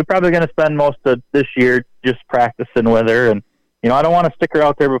interesting. We're probably going to spend most of this year just practicing with her, and I don't want to stick her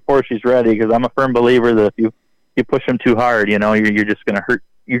out there before she's ready, because I'm a firm believer that if you push them too hard, you're just going to hurt.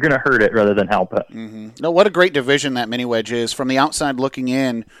 You're going to hurt it rather than help it. Mm-hmm. No, what a great division that mini wedge is. From the outside looking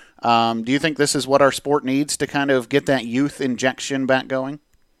in, do you think this is what our sport needs to kind of get that youth injection back going?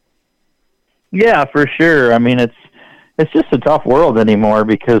 Yeah, for sure. It's just a tough world anymore,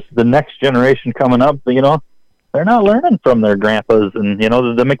 because the next generation coming up, they're not learning from their grandpas, and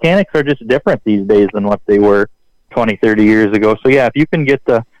the mechanics are just different these days than what they were 20, 30 years ago. So yeah, if you can get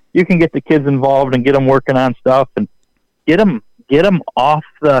the kids involved and get them working on stuff and get them off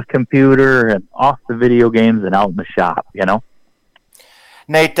the computer and off the video games and out in the shop,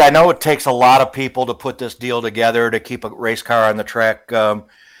 Nate, I know it takes a lot of people to put this deal together to keep a race car on the track, for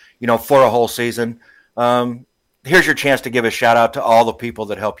a whole season. Here's your chance to give a shout out to all the people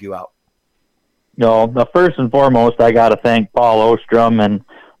that help you out. First and foremost, I got to thank Paula Ostrom and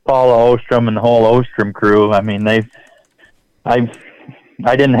the whole Ostrom crew. I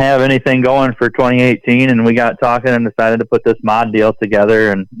didn't have anything going for 2018, and we got talking and decided to put this mod deal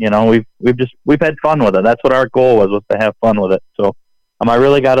together. And we've had fun with it. That's what our goal was to have fun with it. So I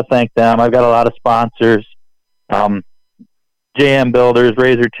really got to thank them. I've got a lot of sponsors. JM Builders,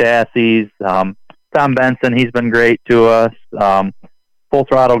 Razor Chassis, Tom Benson, he's been great to us, Full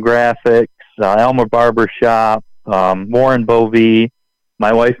Throttle Graphics, Elmer Barber Shop, Warren Bovee,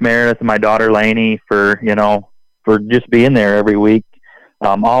 my wife Meredith, and my daughter Lainey for just being there every week.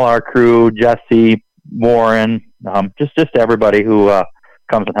 All our crew, Jesse, Warren, just everybody who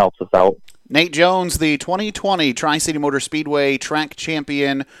comes and helps us out. Nate Jones, the 2020 Tri-City Motor Speedway track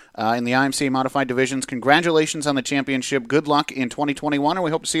champion in the IMCA Modified Divisions. Congratulations on the championship. Good luck in 2021, and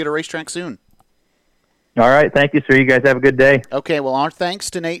we hope to see you at a racetrack soon. All right. Thank you, sir. You guys have a good day. Okay. Well, our thanks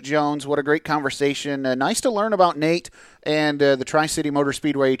to Nate Jones. What a great conversation. Nice to learn about Nate and the Tri-City Motor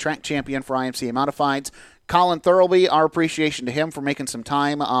Speedway track champion for IMCA Modifieds. Colin Thurlby, our appreciation to him for making some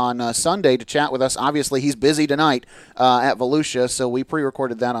time on Sunday to chat with us. Obviously, he's busy tonight at Volusia, so we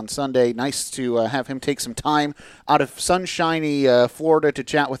pre-recorded that on Sunday. Nice to have him take some time out of sunshiny Florida to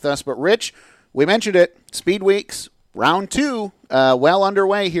chat with us. But, Rich, we mentioned it, Speed Weeks, round 2, well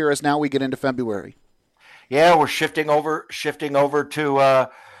underway here as now we get into February. Yeah, we're shifting over to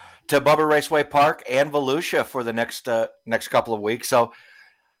Bubba Raceway Park and Volusia for the next couple of weeks. So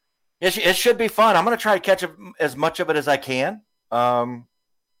it should be fun. I'm going to try to catch as much of it as I can.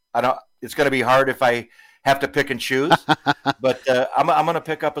 It's going to be hard if I have to pick and choose, but I'm going to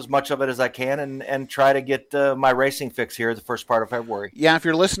pick up as much of it as I can and try to get my racing fix here the first part of February. Yeah, if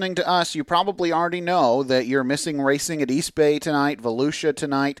you're listening to us, you probably already know that you're missing racing at East Bay tonight, Volusia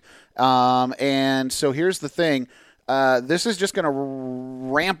tonight, and so here's the thing. This is just going to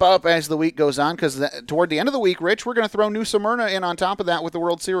ramp up as the week goes on because toward the end of the week, Rich, we're going to throw New Smyrna in on top of that with the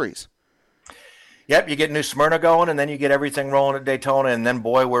World Series. Yep, you get New Smyrna going, and then you get everything rolling at Daytona, and then,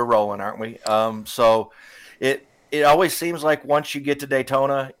 boy, we're rolling, aren't we? So it always seems like once you get to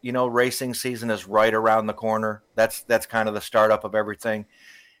Daytona, racing season is right around the corner. That's kind of the startup of everything,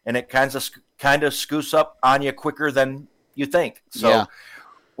 and it kind of scoots up on you quicker than you think. So. Yeah.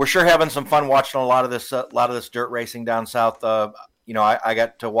 We're sure having some fun watching a lot of this dirt racing down south. I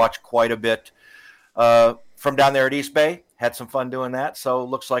got to watch quite a bit from down there at East Bay. Had some fun doing that. So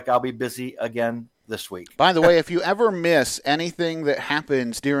looks like I'll be busy again this week. By the way, if you ever miss anything that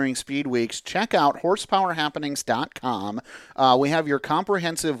happens during Speed Weeks, check out horsepowerhappenings.com. We have your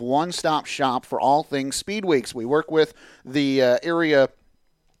comprehensive one-stop shop for all things Speed Weeks. We work with the area.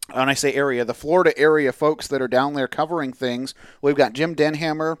 When I say area, the Florida area folks that are down there covering things. We've got Jim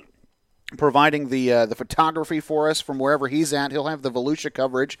Denhammer providing the photography for us from wherever he's at. He'll have the Volusia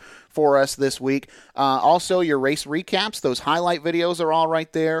coverage for us this week. Also, your race recaps, those highlight videos are all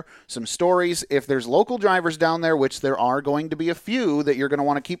right there. Some stories. If there's local drivers down there, which there are going to be a few that you're going to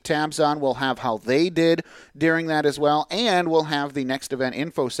want to keep tabs on, we'll have how they did during that as well. And we'll have the next event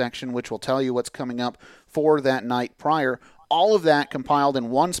info section, which will tell you what's coming up for that night prior. All of that compiled in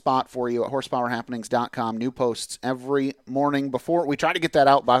one spot for you at horsepowerhappenings.com. New posts every morning before. We try to get that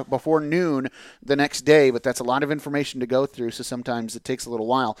out before noon the next day, but that's a lot of information to go through, so sometimes it takes a little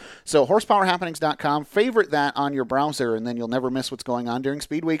while. So horsepowerhappenings.com, favorite that on your browser, and then you'll never miss what's going on during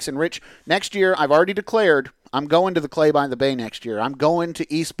Speed Weeks. And Rich, next year, I've already declared I'm going to the Clay by the Bay next year. I'm going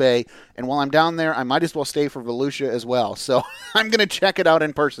to East Bay, and while I'm down there, I might as well stay for Volusia as well. So I'm going to check it out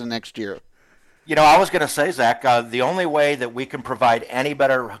in person next year. I was going to say, Zach, the only way that we can provide any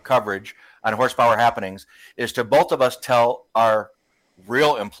better coverage on Horsepower Happenings is to both of us tell our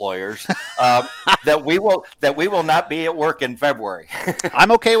real employers that we will not be at work in February.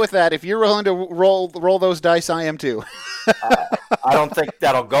 I'm okay with that. If you're willing to roll those dice, I am too. I don't think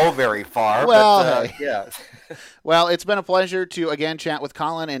that'll go very far. Well, but, yeah. Well, it's been a pleasure to, again, chat with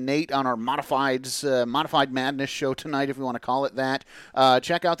Colin and Nate on our Modified Madness show tonight, if you want to call it that.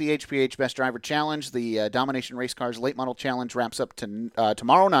 Check out the HPH Best Driver Challenge. The Domination Race Cars Late Model Challenge wraps up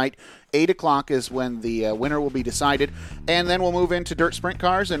tomorrow night. 8 o'clock is when the winner will be decided. And then we'll move into Dirt Sprint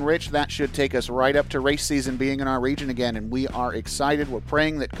Cars. And, Rich, that should take us right up to race season being in our region again. And we are excited. We're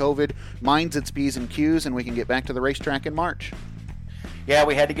praying that COVID minds its P's and Q's and we can get back to the racetrack in March. Yeah,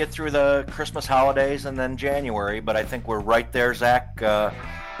 we had to get through the Christmas holidays and then January, but I think we're right there, Zach. A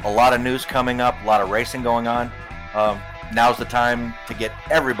lot of news coming up, a lot of racing going on. Now's the time to get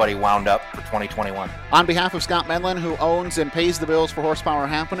everybody wound up for 2021. On behalf of Scott Medlin, who owns and pays the bills for Horsepower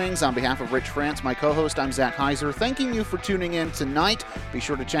Happenings, on behalf of Rich France, my co-host, I'm Zach Heiser, thanking you for tuning in tonight. Be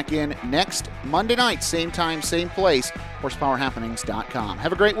sure to check in next Monday night, same time, same place, horsepowerhappenings.com.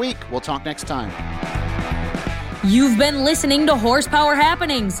 Have a great week. We'll talk next time. You've been listening to Horsepower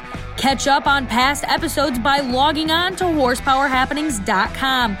Happenings. Catch up on past episodes by logging on to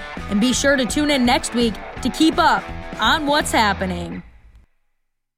horsepowerhappenings.com. And be sure to tune in next week to keep up on what's happening.